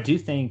happen, but I do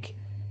think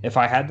if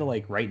I had to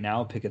like right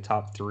now pick a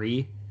top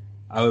 3,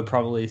 I would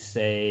probably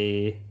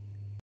say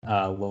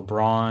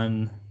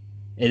LeBron.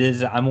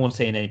 I won't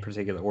say in any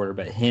particular order,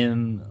 but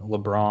him,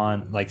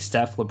 LeBron, like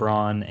Steph,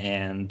 LeBron,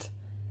 and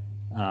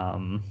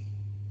what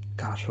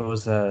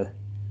was Embiid,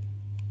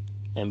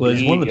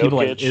 was one of the people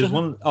like it was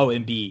one.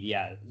 Embiid,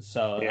 yeah.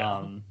 So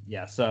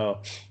yeah.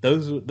 So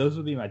those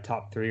would be my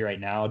top 3 right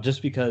now,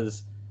 just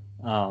because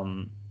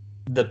the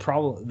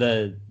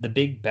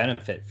big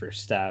benefit for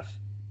Steph,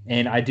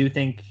 and I do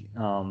think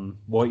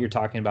what you're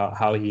talking about,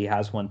 how he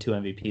has won 2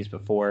 MVPs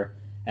before,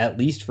 at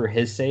least for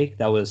his sake,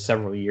 that was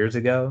several years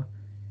ago.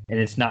 And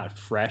it's not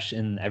fresh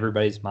in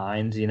everybody's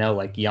minds,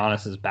 like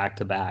Giannis is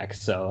back-to-back.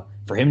 So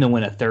for him to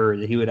win a third,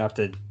 he would have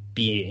to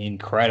be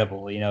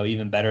incredible,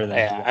 even better than.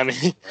 Yeah, I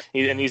mean,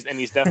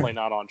 he's definitely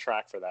not on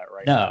track for that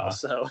right now.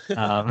 So,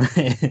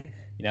 gotta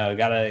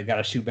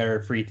shoot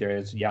better free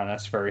throws,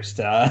 Giannis first.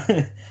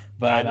 But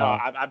I know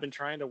I've been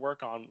trying to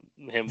work on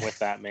him with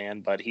that,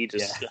 man, but he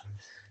just.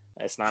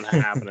 It's not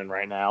happening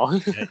right now.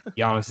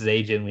 Giannis's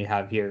agent we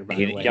have here. By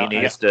the way. He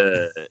needs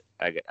to.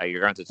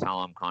 You're going to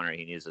tell him, Connor.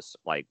 He needs to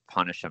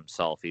punish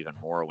himself even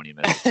more when he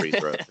misses free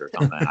throws or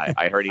something.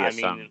 I heard he has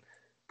some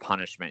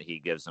punishment he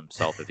gives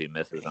himself if he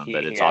misses them,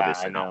 but it's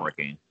obviously not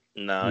working.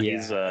 No,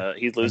 he's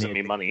losing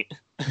me money.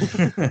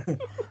 But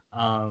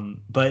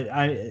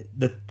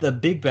the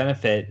big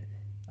benefit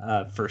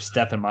for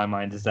Steph in my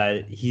mind is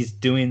that he's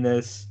doing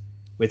this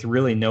with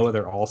really no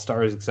other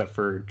All-Stars except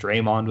for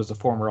Draymond was a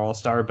former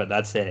All-Star, but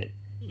that's it.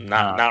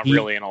 Not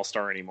really an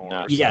All-Star anymore.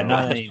 No, yeah,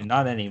 not looking.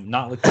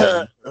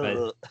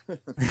 But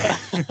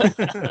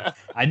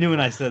I knew when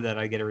I said that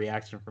I'd get a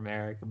reaction from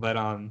Eric. But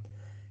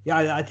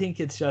I think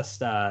it's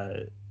just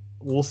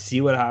we'll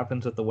see what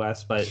happens with the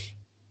West. But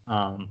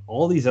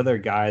all these other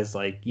guys,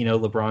 like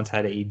LeBron's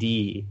had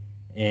AD,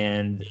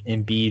 and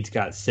Embiid's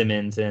got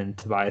Simmons and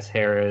Tobias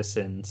Harris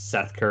and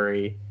Seth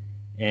Curry,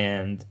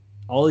 and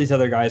all these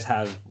other guys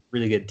have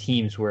really good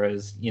teams,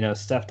 whereas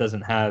Steph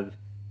doesn't have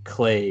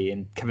Clay,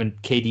 and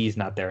KD's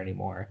not there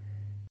anymore.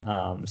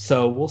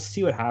 So we'll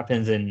see what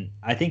happens, and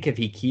I think if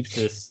he keeps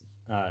this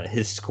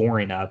his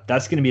scoring up,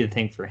 that's going to be the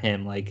thing for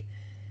him. Like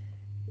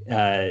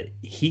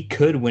he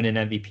could win an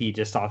MVP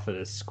just off of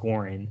his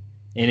scoring,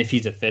 and if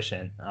he's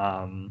efficient.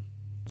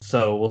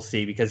 So we'll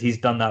see, because he's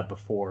done that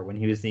before when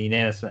he was the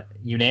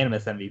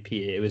unanimous MVP.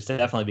 It was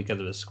definitely because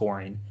of his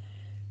scoring.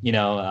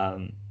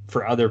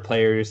 For other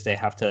players, they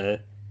have to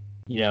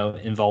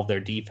involve their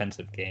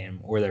defensive game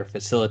or their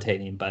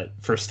facilitating. But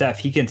for Steph,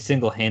 he can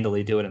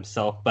single-handedly do it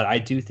himself. But I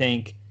do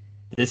think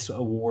this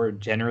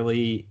award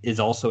generally is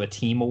also a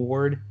team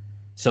award.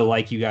 So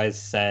like you guys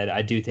said,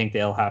 I do think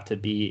they'll have to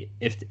be,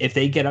 if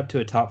they get up to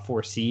a top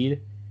 4 seed,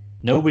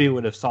 nobody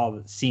would have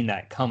seen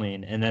that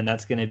coming. And then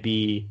that's going to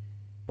be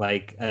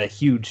like a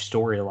huge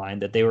storyline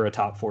that they were a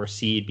top 4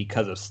 seed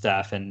because of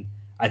Steph. And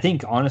I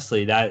think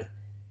honestly that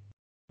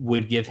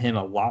would give him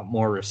a lot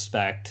more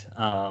respect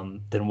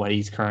than what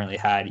he's currently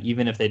had,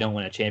 even if they don't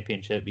win a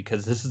championship,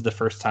 because this is the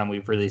first time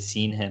we've really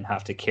seen him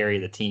have to carry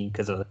the team,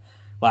 because of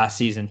last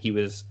season he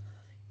was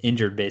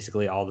injured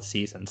basically all the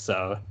season.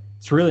 So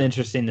it's really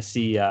interesting to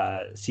see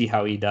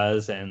how he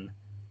does. And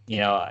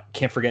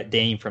can't forget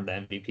Dame from the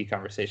MVP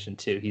conversation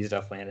too. He's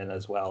definitely in it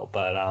as well.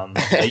 But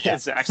yeah.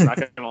 Zach's not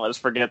going to let us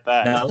forget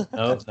that.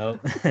 No.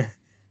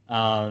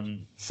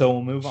 So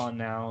we'll move on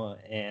now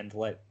and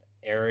let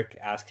Eric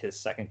ask his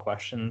second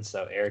question.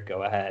 So Eric,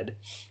 go ahead.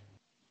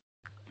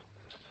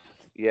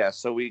 Yeah,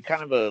 so we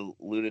kind of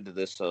alluded to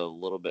this a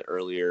little bit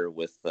earlier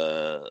with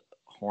the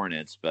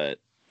Hornets, but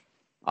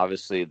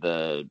obviously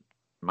the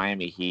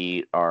Miami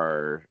Heat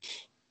are,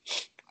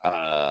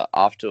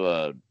 off to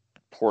a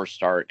poor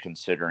start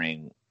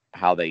considering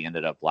how they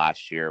ended up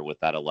last year with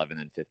that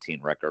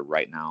 11-15 record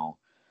right now.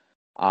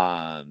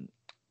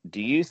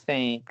 Do you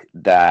think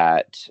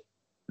that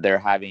they're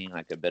having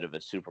like a bit of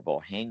a Super Bowl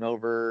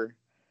hangover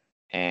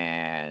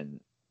and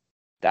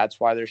that's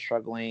why they're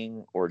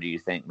struggling? Or do you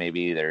think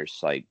maybe there's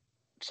like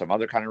some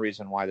other kind of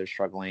reason why they're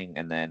struggling?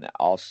 And then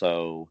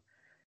also,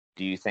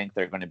 do you think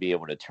they're going to be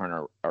able to turn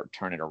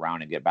it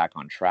around and get back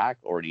on track?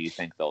 Or do you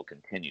think they'll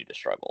continue to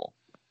struggle?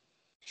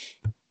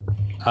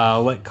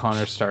 I'll let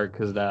Connor start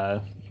because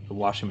the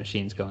washing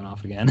machine's going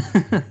off again.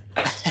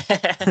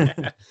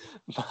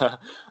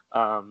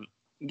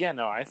 Yeah,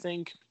 no, I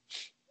think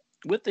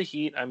with the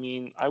Heat, I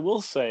mean, I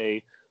will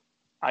say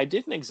I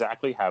didn't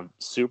exactly have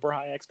super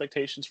high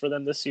expectations for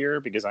them this year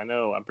because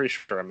I'm pretty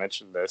sure I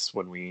mentioned this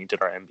when we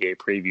did our NBA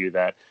preview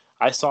that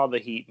I saw the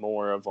Heat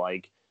more of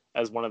like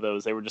as one of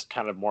those, they were just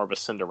kind of more of a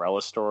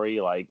Cinderella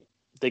story. Like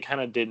they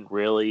kind of didn't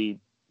really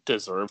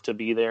deserve to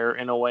be there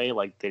in a way.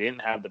 Like they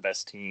didn't have the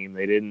best team.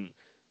 They didn't,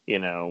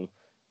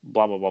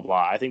 blah, blah, blah,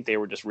 blah. I think they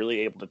were just really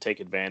able to take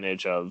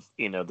advantage of,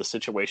 the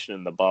situation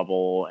in the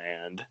bubble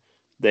and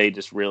they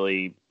just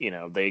really,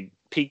 they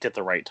peaked at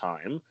the right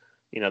time.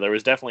 There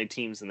was definitely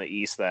teams in the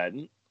East that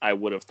I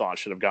would have thought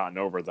should have gotten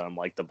over them,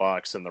 like the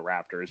Bucks and the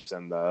Raptors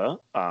and the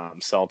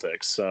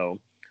Celtics. So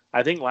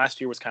I think last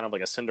year was kind of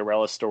like a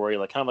Cinderella story,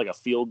 like kind of like a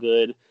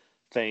feel-good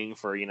thing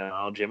for,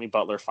 Jimmy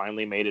Butler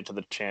finally made it to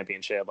the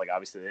championship. Like,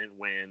 obviously they didn't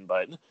win,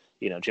 but,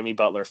 Jimmy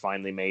Butler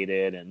finally made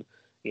it and,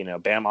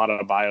 Bam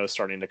Adebayo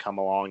starting to come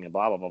along and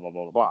blah, blah, blah, blah,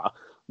 blah, blah.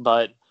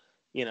 But,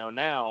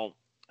 now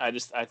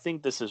I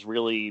think this is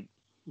really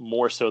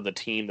more so the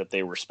team that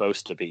they were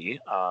supposed to be.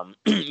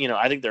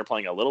 I think they're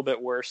playing a little bit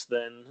worse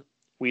than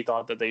we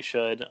thought that they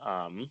should.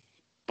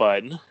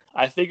 But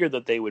I figured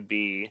that they would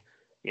be,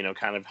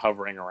 kind of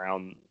hovering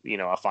around,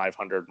 a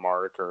 500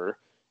 mark or,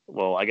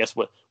 well, I guess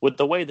with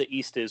the way the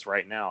East is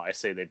right now, I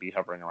say they'd be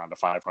hovering around a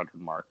 500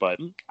 mark, but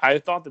I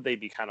thought that they'd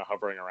be kind of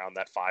hovering around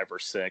that 5 or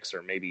 6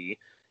 or maybe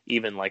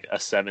even like a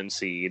 7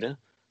 seed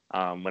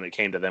when it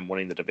came to them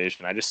winning the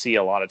division. I just see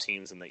a lot of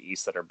teams in the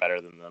East that are better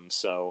than them.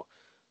 So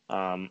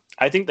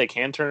I think they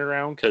can turn it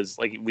around because,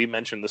 like we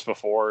mentioned this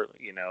before,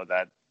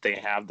 that they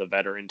have the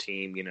veteran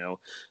team.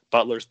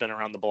 Butler's been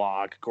around the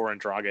block.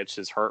 Goran Dragic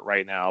is hurt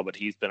right now, but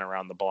he's been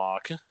around the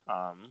block.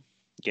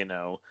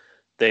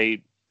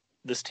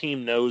 This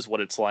team knows what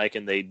it's like,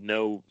 and they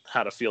know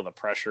how to feel the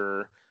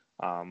pressure.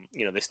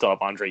 They still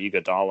have Andre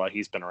Iguodala.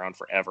 He's been around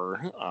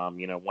forever.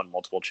 Won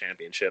multiple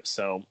championships,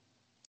 so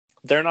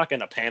they're not going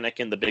to panic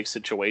in the big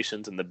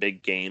situations and the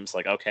big games.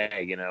 Like,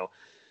 okay,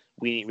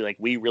 we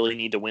really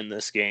need to win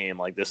this game.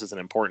 Like, this is an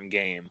important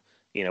game.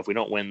 If we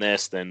don't win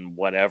this, then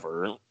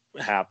whatever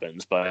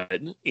happens.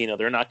 But,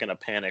 they're not going to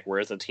panic.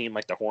 Whereas a team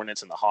like the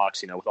Hornets and the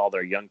Hawks, with all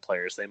their young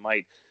players,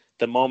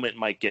 the moment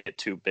might get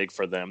too big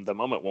for them. The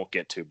moment won't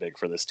get too big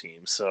for this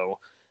team. So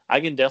I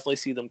can definitely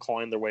see them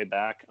clawing their way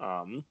back.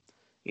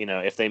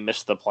 If they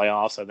miss the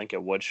playoffs, I think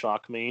it would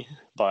shock me.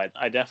 But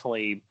I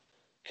definitely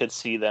could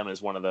see them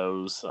as one of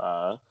those,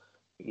 a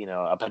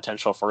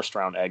potential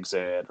first-round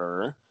exit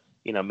or –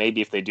 maybe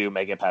if they do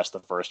make it past the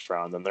first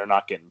round, then they're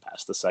not getting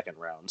past the second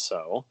round.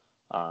 So,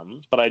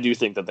 but I do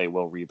think that they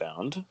will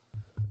rebound.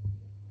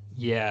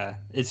 Yeah,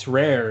 it's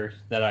rare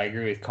that I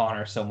agree with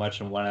Connor so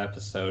much in one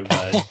episode,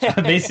 but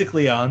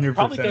basically 100%.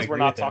 Probably because we're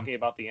not talking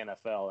about the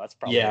NFL. That's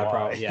probably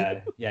why.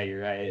 Yeah,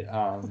 you're right.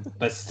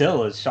 But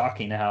still, it's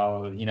shocking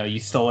how you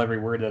stole every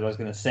word that I was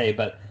going to say.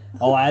 But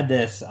I'll add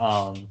this: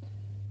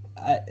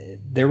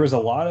 there was a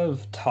lot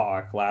of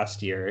talk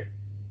last year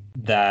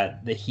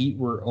that the Heat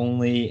were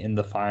only in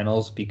the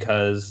finals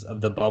because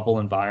of the bubble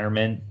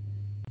environment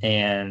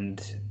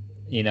and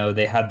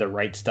they had the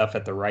right stuff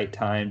at the right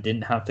time,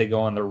 didn't have to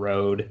go on the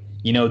road.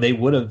 They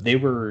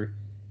were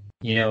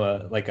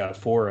like a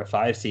 4 or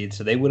 5 seed,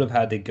 so they would have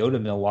had to go to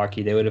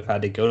Milwaukee, they would have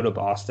had to go to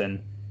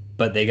Boston,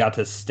 but they got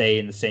to stay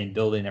in the same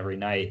building every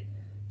night.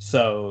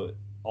 So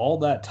all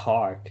that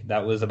talk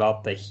that was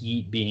about the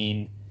Heat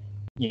being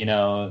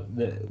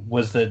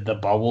was the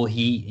bubble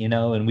Heat,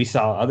 and we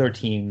saw other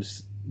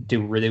teams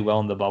do really well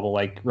in the bubble.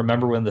 Like,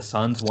 remember when the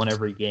Suns won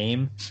every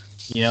game?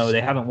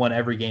 They haven't won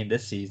every game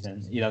this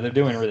season. They're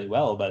doing really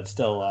well, but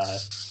still,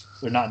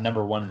 they're not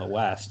number one in the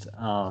West.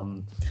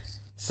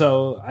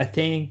 So I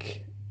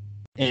think,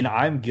 and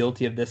I'm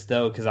guilty of this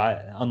though, because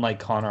unlike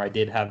Connor, I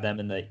did have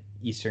them in the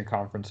Eastern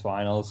Conference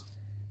Finals.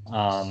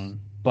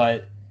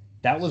 But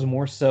that was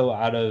more so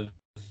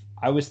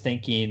I was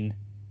thinking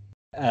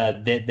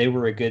that they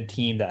were a good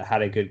team that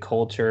had a good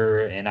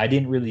culture, and I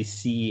didn't really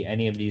see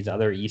any of these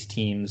other East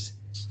teams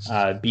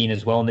being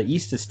as well. And the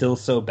East is still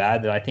so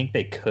bad that I think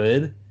they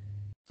could,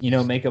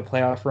 make a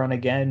playoff run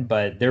again,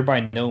 but they're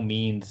by no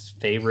means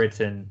favorites.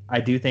 And I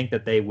do think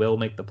that they will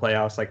make the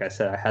playoffs. Like I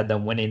said, I had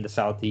them winning the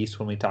Southeast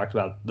when we talked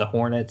about the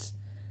Hornets.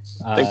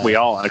 I think we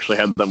all actually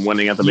had them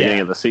winning at the beginning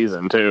of the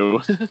season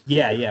too.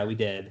 yeah, we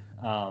did.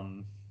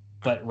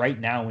 But right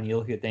now, when you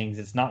look at things,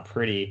 it's not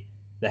pretty.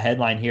 The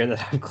headline here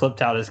that I've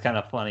clipped out is kind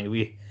of funny.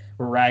 We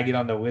were ragging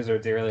on the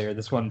Wizards earlier.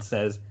 This one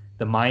says,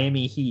 the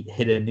Miami Heat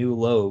hit a new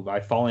low by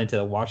falling to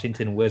the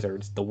Washington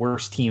Wizards, the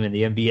worst team in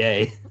the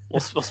NBA.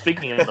 Well,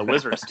 speaking of the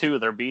Wizards too,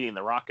 they're beating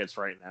the Rockets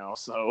right now.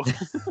 So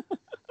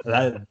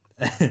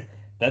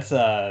that's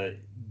a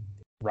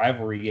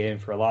rivalry game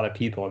for a lot of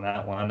people in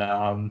that one.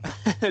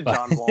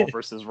 John Wall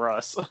versus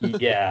Russ.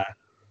 Yeah.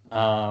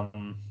 But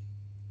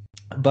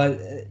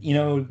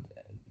the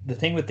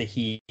thing with the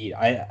Heat,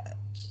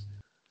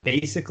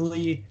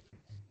 basically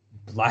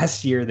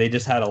last year they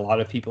just had a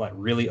lot of people that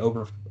really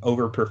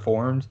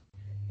overperformed,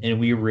 and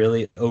we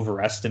really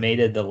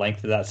overestimated the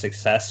length of that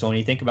success. So when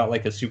you think about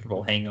like a Super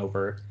Bowl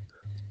hangover,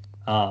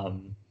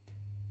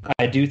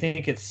 I do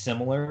think it's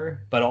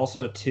similar, but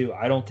also too,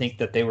 I don't think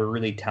that they were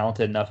really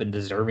talented enough and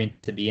deserving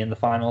to be in the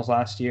finals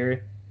last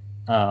year.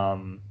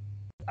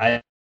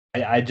 I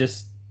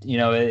just,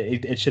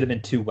 it should have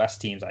been two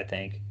West teams, I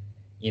think.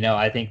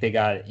 I think they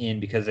got in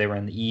because they were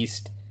in the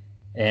East,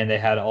 and they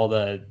had all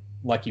the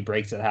lucky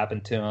breaks that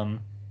happened to them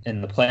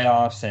in the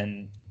playoffs.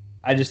 And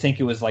I just think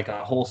it was like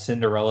a whole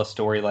Cinderella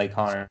story, like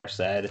Connor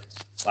said,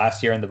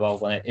 last year in the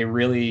bubble. And it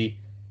really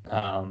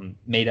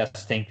made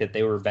us think that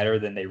they were better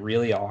than they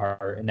really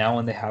are. And now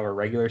when they have a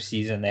regular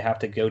season, they have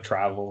to go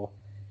travel.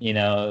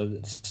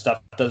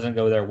 Stuff doesn't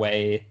go their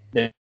way.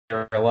 They're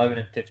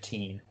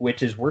 11-15,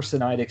 which is worse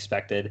than I'd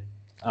expected.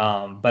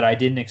 But I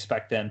didn't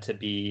expect them to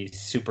be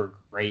super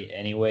great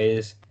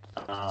anyways.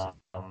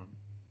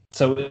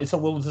 So it's a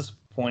little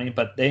disappointing,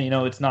 but they,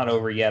 it's not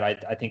over yet.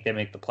 I think they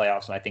make the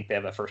playoffs, and I think they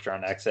have a first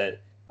round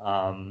exit,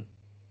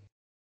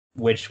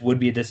 which would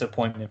be a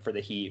disappointment for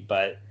the Heat.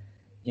 But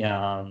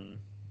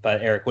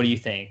Eric, what do you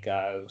think,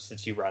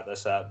 since you brought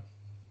this up?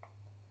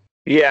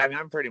 Yeah, I mean,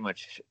 I'm pretty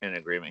much in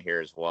agreement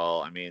here as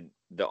well. I mean,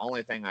 the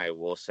only thing I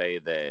will say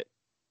that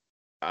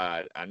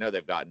I know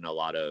they've gotten a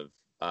lot of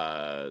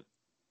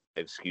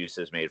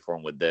excuses made for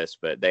them with this,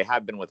 but they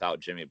have been without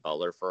Jimmy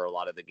Butler for a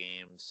lot of the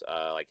games.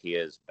 Like, he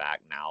is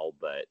back now,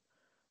 but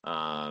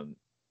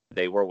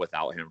they were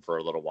without him for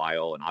a little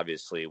while. And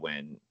obviously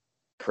when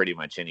pretty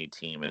much any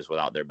team is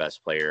without their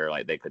best player,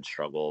 like, they could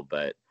struggle.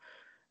 But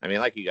I mean,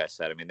 like you guys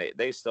said, I mean,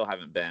 they still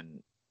haven't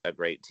been a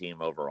great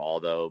team overall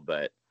though.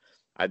 But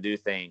I do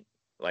think,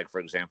 like,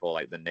 for example,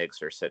 like the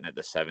Knicks are sitting at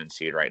the 7th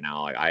seed right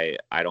now. Like,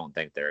 I don't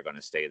think they're going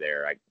to stay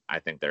there. I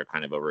think they're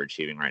kind of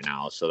overachieving right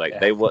now. So like,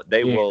 they will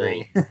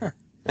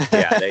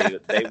yeah,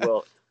 they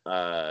will.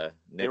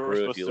 Nick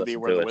Rue, if you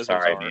listen to it,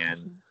 sorry,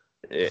 man.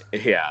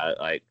 Yeah,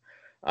 like,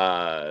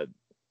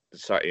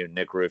 sorry,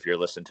 Nick Rue, if you're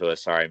listening to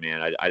us, sorry,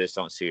 man. I just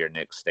don't see your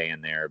Knicks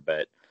staying there.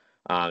 But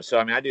so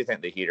I mean, I do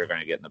think the Heat are going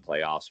to get in the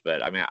playoffs.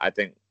 But I mean, I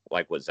think,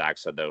 like what Zach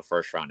said, though,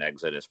 first round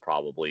exit is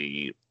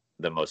probably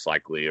the most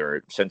likely,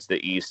 or since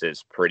the East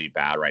is pretty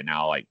bad right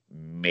now, like,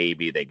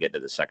 maybe they get to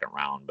the second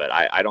round. But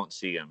I don't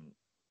see them,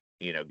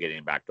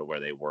 getting back to where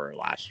they were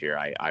last year.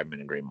 I'm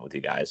in agreement with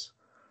you guys.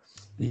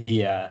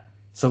 Yeah.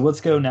 So let's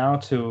go now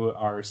to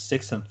our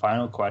sixth and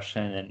final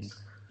question and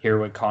hear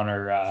what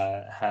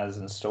Connor has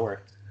in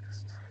store.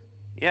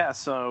 Yeah.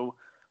 So,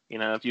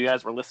 if you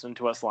guys were listening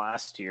to us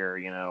last year,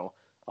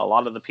 a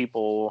lot of the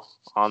people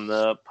on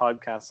the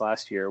podcast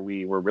last year,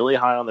 we were really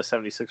high on the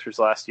 76ers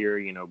last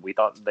year. We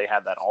thought they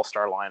had that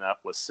all-star lineup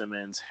with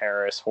Simmons,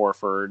 Harris,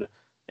 Horford,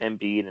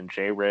 Embiid, and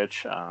Jay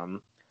Rich.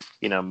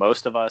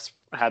 Most of us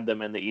had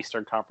them in the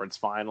Eastern Conference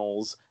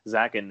Finals.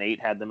 Zach and Nate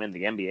had them in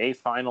the NBA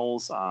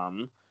Finals.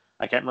 I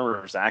can't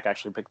remember if Zach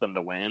actually picked them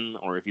to win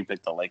or if you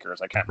picked the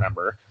Lakers. I can't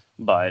remember.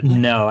 But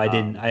no, I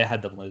didn't. I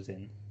had them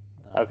losing.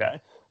 Okay.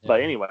 Yeah. But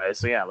anyway,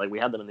 so yeah, like, we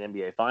had them in the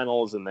NBA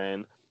Finals, and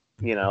then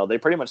they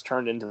pretty much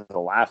turned into the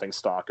laughing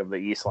stock of the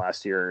East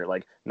last year.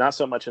 Like, not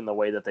so much in the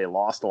way that they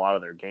lost a lot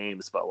of their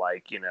games, but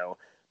like,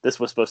 this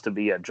was supposed to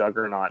be a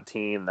juggernaut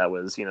team that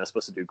was,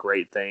 supposed to do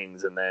great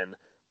things. And then,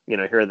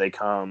 here they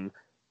come,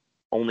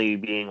 only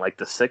being like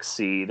the 6th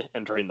seed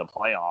entering the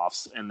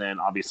playoffs. And then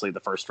obviously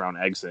the first round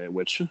exit,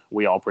 which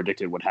we all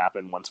predicted would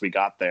happen once we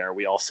got there.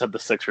 We all said the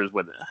Sixers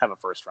would have a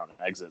first round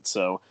exit.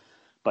 So,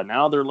 but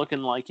now they're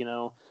looking like,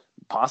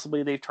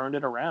 possibly they've turned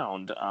it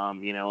around.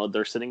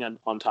 They're sitting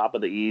on top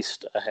of the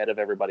East ahead of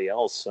everybody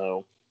else.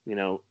 So,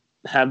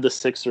 have the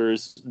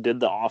Sixers did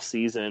the off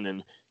season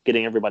and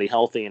getting everybody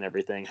healthy and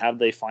everything, have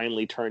they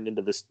finally turned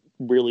into this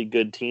really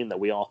good team that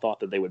we all thought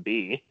that they would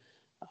be?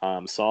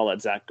 So I'll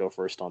let Zach go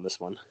first on this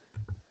one.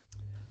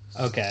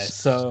 Okay.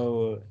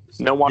 So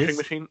no washing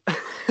machine.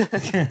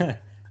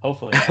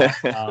 Hopefully.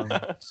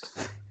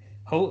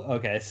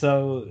 Okay.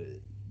 So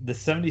the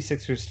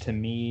 76ers, to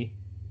me,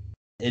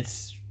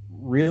 it's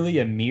really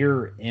a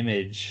mirror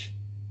image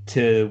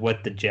to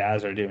what the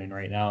Jazz are doing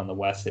right now in the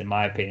West, in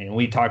my opinion.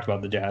 We talked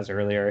about the Jazz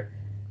earlier.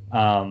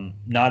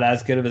 Not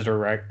as good of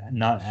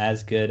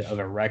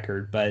a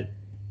record, but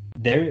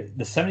the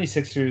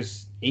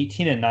 76ers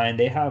 18-9.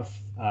 They have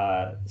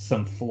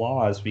some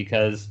flaws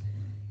because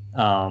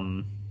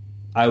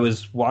I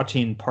was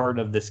watching part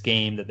of this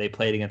game that they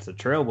played against the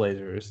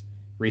Trailblazers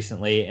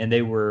recently, and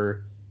they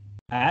were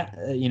at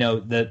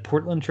the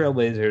Portland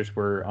Trailblazers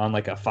were on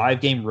like a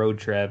 5-game road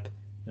trip,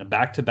 a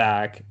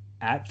back-to-back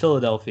at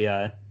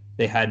Philadelphia.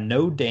 They had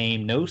no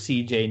Dame, no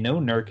CJ, no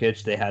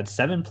Nurkic. They had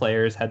 7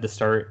 players, had to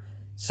start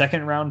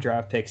second round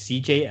draft pick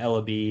CJ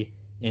Ellaby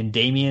and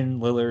Damian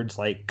Lillard's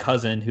like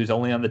cousin, who's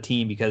only on the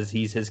team because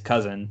he's his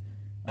cousin,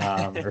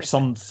 or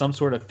some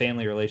sort of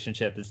family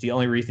relationship. It's the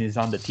only reason he's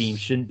on the team.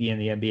 Shouldn't be in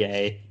the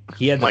NBA.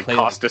 He had to like play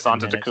Costas like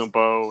 10 minutes.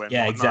 Antetokounmpo and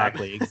yeah,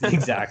 whatnot.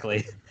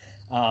 exactly.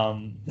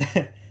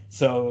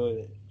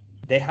 So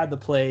they had to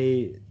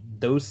play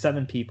those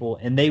 7 people,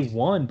 and they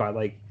won by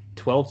like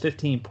 12,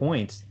 15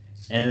 points.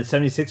 And the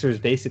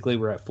 76ers basically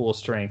were at full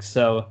strength.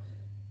 So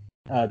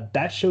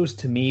that shows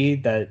to me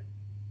that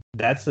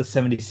that's the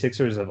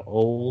 76ers of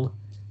old.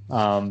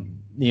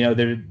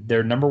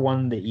 They're number 1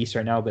 in the East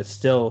right now, but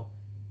still,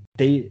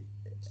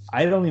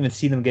 I don't even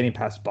see them getting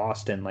past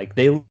Boston. Like,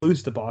 they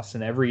lose to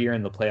Boston every year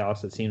in the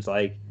playoffs, it seems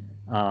like.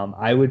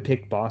 I would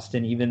pick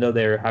Boston, even though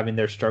they're having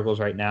their struggles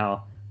right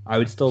now. I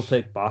would still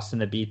pick Boston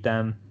to beat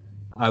them.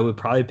 I would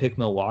probably pick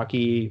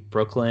Milwaukee,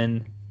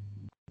 Brooklyn,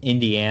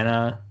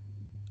 Indiana,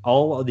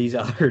 all of these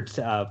other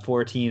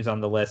 4 teams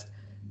on the list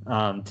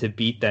to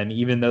beat them,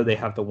 even though they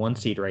have the 1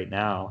 seed right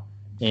now.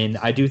 And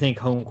I do think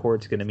home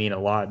court's going to mean a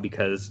lot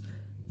because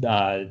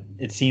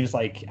it seems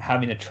like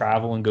having to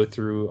travel and go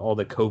through all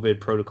the COVID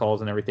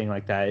protocols and everything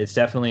like that, it's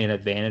definitely an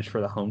advantage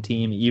for the home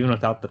team, even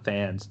without the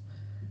fans.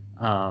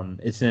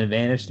 It's an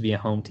advantage to be a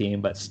home team,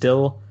 but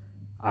still,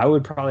 I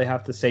would probably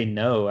have to say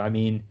no. I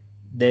mean,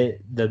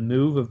 the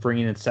move of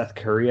bringing in Seth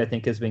Curry, I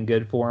think, has been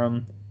good for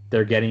them.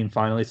 They're getting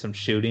finally some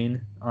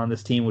shooting on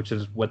this team, which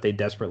is what they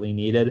desperately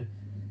needed.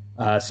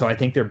 So I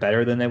think they're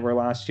better than they were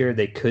last year.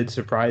 They could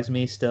surprise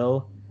me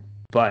still,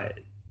 but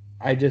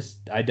I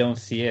don't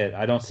see it.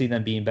 I don't see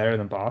them being better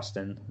than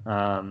Boston.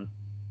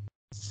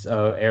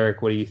 So,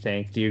 Eric, what do you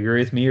think? Do you agree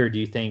with me, or do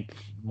you think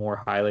more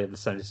highly of the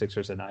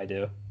 76ers than I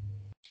do?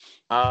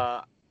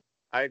 I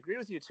agree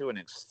with you to an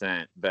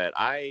extent, but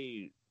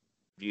I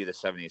view the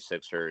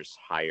 76ers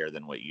higher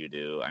than what you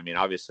do. I mean,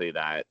 obviously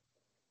that,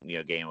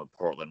 game with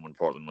Portland when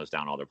Portland was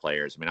down all their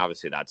players. I mean,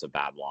 obviously that's a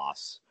bad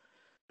loss,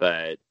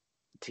 but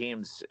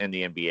teams in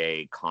the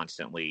NBA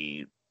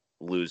constantly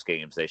lose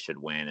games they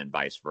should win and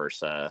vice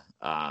versa.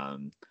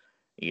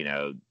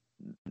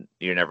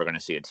 You're never going to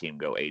see a team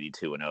go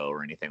 82-0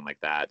 or anything like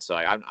that. So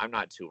I'm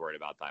not too worried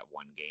about that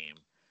one game.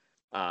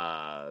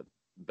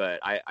 But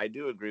I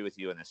do agree with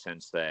you in the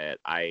sense that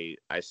I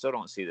still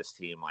don't see this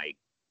team like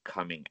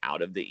coming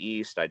out of the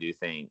East. I do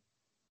think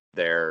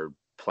they're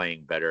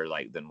playing better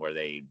than where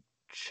they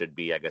should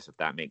be, I guess, if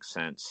that makes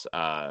sense.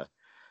 They're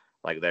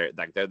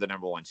the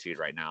number 1 seed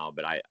right now,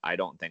 but I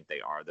don't think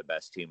they are the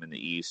best team in the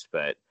East.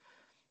 But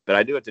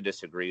I do have to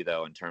disagree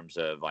though in terms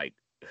of like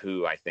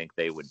who I think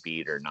they would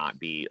beat or not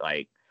beat.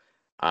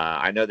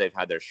 I know they've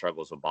had their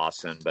struggles with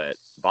Boston, but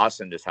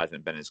Boston just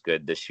hasn't been as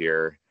good this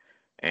year.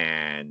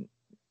 And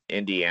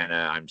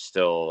Indiana, I'm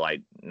still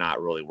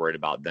not really worried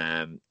about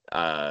them.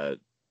 And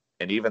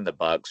even the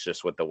Bucks,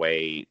 just with the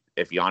way,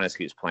 if Giannis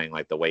keeps playing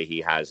like the way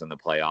he has in the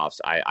playoffs,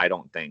 I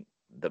don't think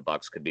the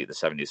Bucks could beat the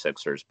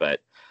 76ers,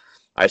 but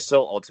I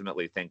still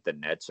ultimately think the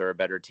Nets are a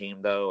better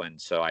team though. And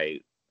so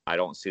I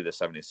don't see the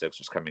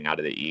 76ers coming out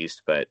of the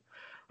East, but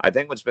I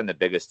think what's been the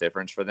biggest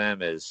difference for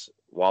them is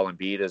while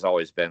Embiid has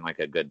always been like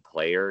a good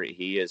player,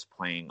 he is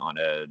playing on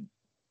a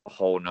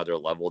whole nother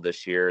level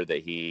this year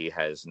that he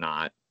has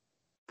not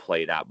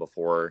played at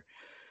before.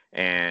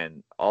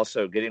 And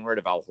also getting rid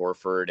of Al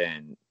Horford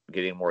and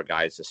getting more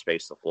guys to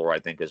space the floor, I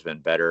think has been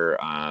better.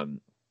 Al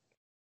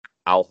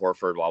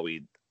Horford, while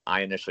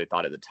I initially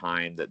thought at the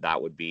time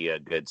that would be a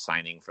good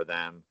signing for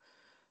them,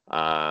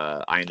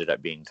 I ended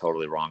up being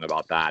totally wrong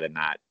about that, and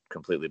that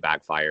completely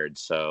backfired.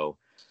 So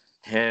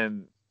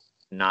him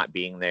not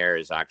being there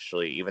is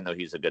actually, even though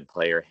he's a good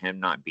player, him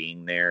not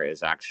being there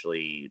is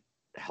actually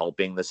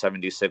helping the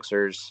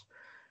 76ers.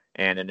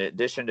 And in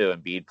addition to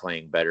Embiid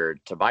playing better,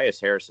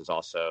 Tobias Harris is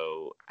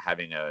also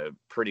having a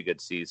pretty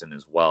good season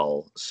as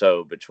well.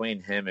 So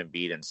between him,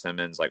 Embiid, and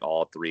Simmons,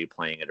 all 3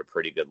 playing at a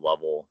pretty good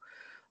level,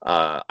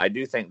 I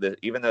do think that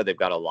even though they've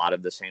got a lot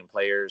of the same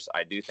players,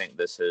 I do think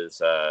this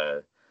is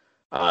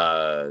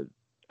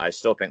I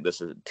still think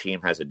this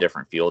team has a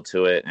different feel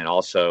to it. And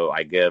also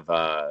I give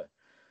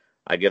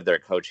their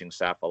coaching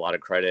staff a lot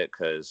of credit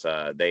because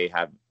they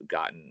have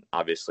gotten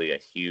obviously a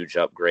huge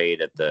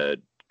upgrade at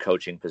the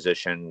coaching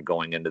position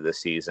going into the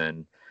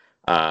season.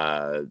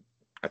 I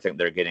think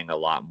they're getting a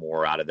lot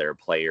more out of their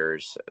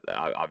players.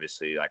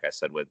 Obviously, like I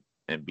said, with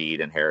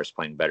Embiid and Harris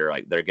playing better,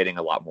 they're getting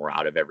a lot more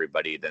out of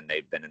everybody than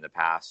they've been in the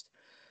past.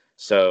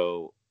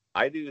 So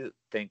I do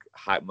think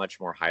much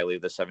more highly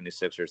of the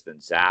 76ers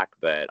than Zach,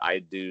 but I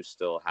do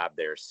still have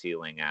their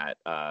ceiling at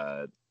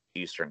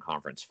Eastern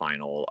Conference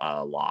Final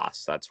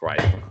loss. That's where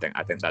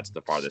I think that's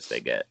the farthest they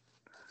get.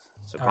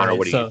 So Connor,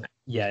 what do you think?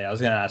 Yeah, I was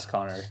going to ask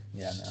Connor.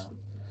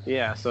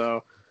 Yeah,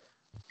 so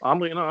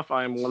oddly enough,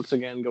 I'm once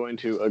again going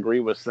to agree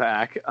with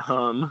Zach.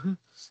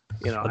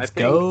 Let's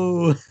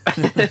go.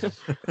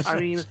 I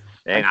mean,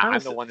 dang, I'm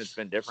the one that's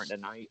been different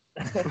tonight.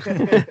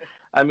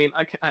 I mean,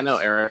 I know,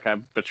 Eric, I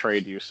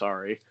betrayed you.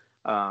 Sorry.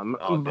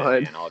 All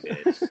good.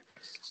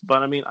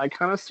 But I mean, I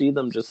kind of see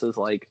them just as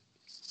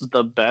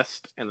the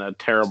best in a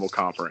terrible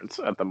conference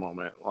at the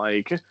moment.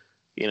 I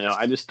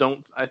just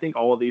don't. I think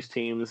all of these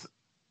teams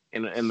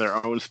in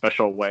their own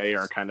special way,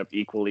 are kind of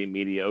equally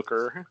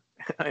mediocre.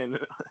 And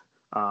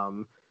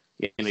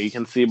you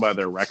can see by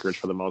their records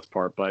for the most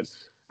part. But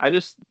I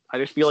just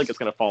feel like it's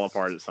going to fall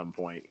apart at some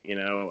point.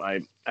 I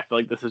feel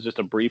like this is just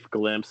a brief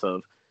glimpse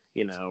of,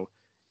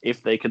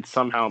 if they could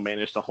somehow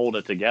manage to hold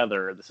it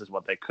together, this is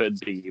what they could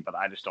be, but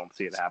I just don't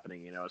see it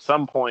happening. At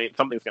some point,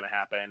 something's going to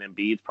happen, and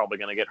Embiid's probably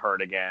going to get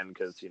hurt again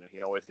because,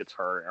 he always gets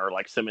hurt, or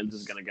like Simmons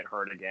is going to get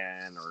hurt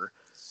again, or,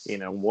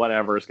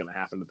 whatever is going to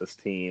happen to this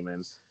team,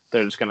 and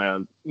they're just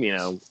going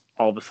to,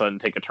 all of a sudden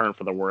take a turn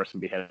for the worse and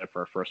be headed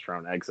for a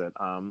first-round exit.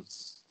 I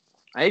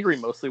agree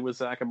mostly with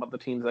Zach about the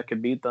teams that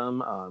could beat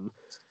them.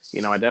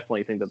 I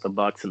definitely think that the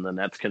Bucks and the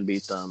Nets can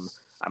beat them.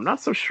 I'm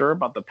not so sure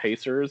about the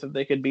Pacers if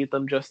they could beat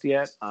them just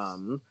yet.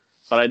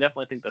 But I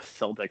definitely think the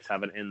Celtics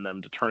have it in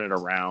them to turn it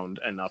around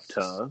enough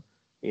to,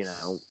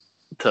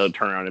 to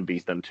turn around and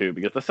beat them too.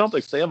 Because the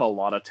Celtics, they have a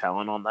lot of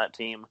talent on that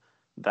team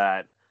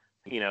that,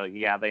 they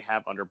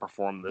have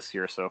underperformed this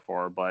year so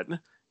far. But,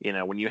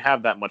 when you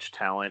have that much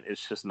talent,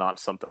 it's just not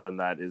something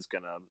that is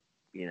going to,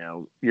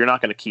 you're not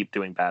going to keep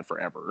doing bad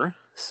forever.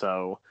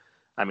 So,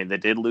 I mean, they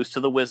did lose to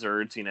the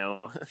Wizards,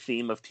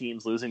 theme of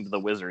teams losing to the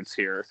Wizards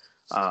here.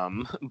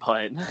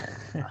 But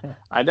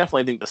I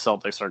definitely think the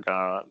Celtics are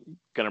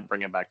gonna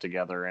bring it back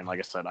together. And like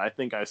I said, I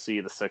think I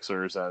see the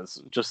Sixers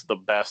as just the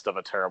best of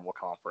a terrible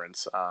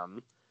conference.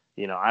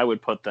 I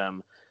would put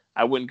them,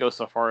 I wouldn't go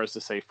so far as to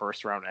say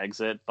first round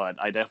exit,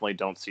 but I definitely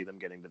don't see them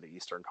getting to the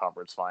Eastern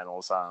Conference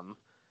Finals. I'm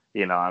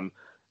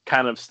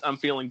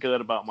feeling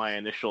good about my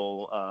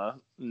initial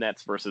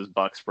Nets versus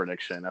Bucks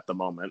prediction at the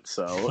moment.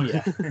 So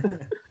yeah.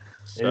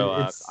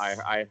 So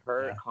I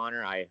heard,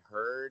 Connor, I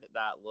heard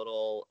that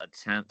little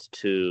attempt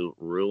to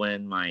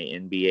ruin my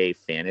NBA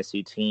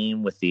fantasy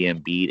team with the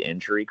Embiid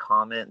injury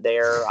comment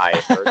there.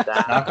 I heard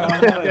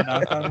that.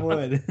 Knock on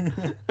wood.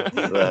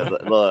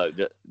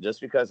 Look, just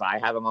because I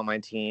have him on my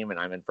team and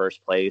I'm in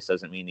first place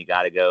doesn't mean you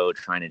got to go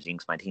trying to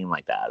jinx my team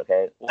like that,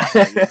 okay?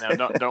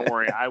 No, don't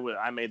worry.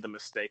 I made the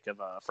mistake of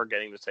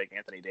forgetting to take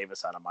Anthony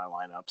Davis out of my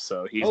lineup,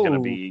 so he's going to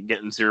be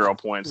getting 0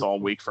 points all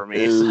week for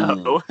me.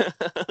 So.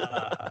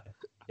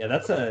 Yeah,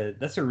 that's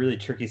a really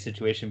tricky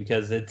situation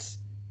because it's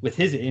with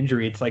his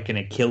injury, it's like an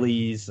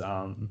Achilles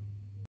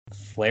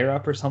flare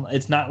up or something.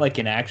 It's not like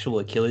an actual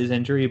Achilles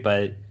injury,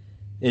 but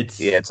it's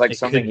like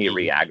something he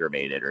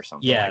re-aggravated or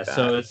something. Yeah, like that.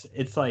 so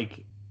it's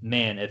like,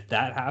 man, if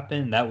that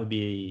happened, that would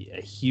be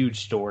a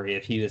huge story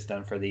if he was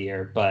done for the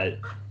year. But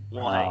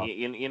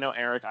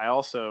Eric, I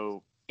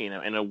also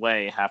in a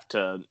way have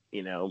to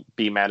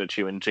be mad at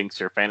you and jinx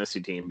your fantasy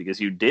team because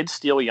you did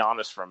steal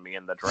Giannis from me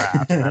in the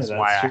draft. And that's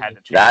why true. I had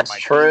to change That's my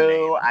true.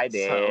 team name, I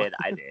did.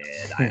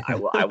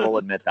 I will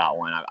admit that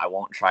one. I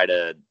won't try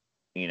to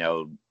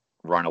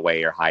run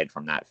away or hide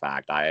from that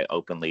fact. I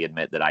openly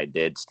admit that I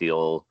did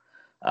steal.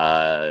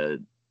 I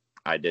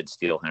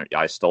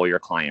stole your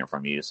client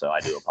from you, so I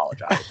do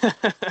apologize.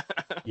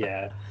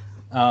 Yeah.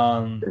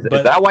 Is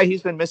that why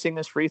he's been missing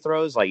his free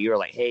throws? Like you were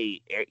like,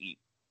 hey,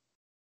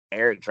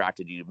 Eric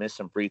drafted you, miss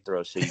some free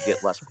throws so you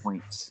get less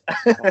points.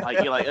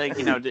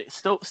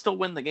 Still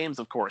win the games,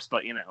 of course,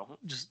 but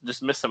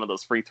just miss some of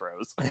those free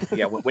throws.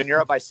 Yeah, when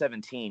you're up by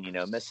 17,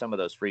 miss some of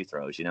those free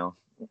throws. Yeah.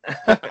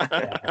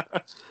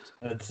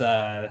 That's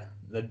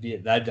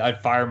I'd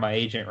fire my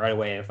agent right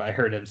away if I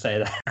heard him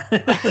say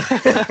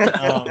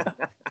that.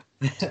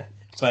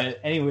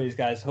 But anyways,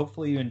 guys,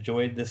 hopefully you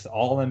enjoyed this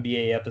all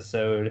NBA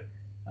episode.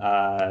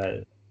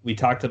 We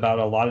talked about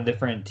a lot of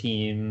different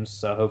teams,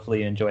 so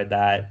hopefully you enjoyed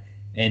that.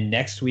 And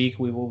next week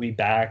we will be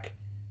back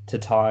to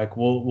talk.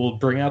 We'll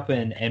bring up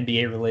an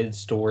NBA related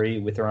story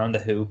with Around the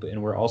Hoop,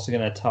 and we're also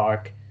going to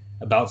talk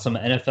about some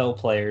NFL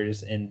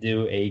players and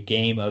do a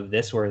game of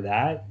this or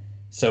that.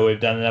 So we've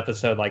done an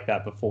episode like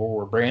that before.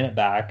 We're bringing it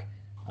back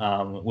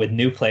with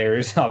new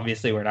players.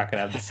 Obviously, we're not going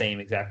to have the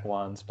same exact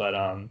ones, but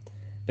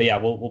yeah,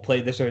 we'll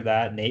play this or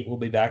that. Nate will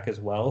be back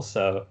as well.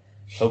 So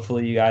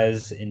hopefully you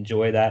guys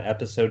enjoy that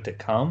episode to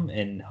come,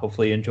 and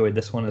hopefully you enjoyed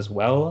this one as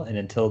well. And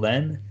until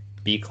then,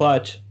 be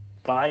clutch.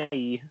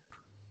 Bye.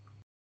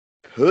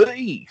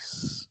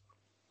 Peace.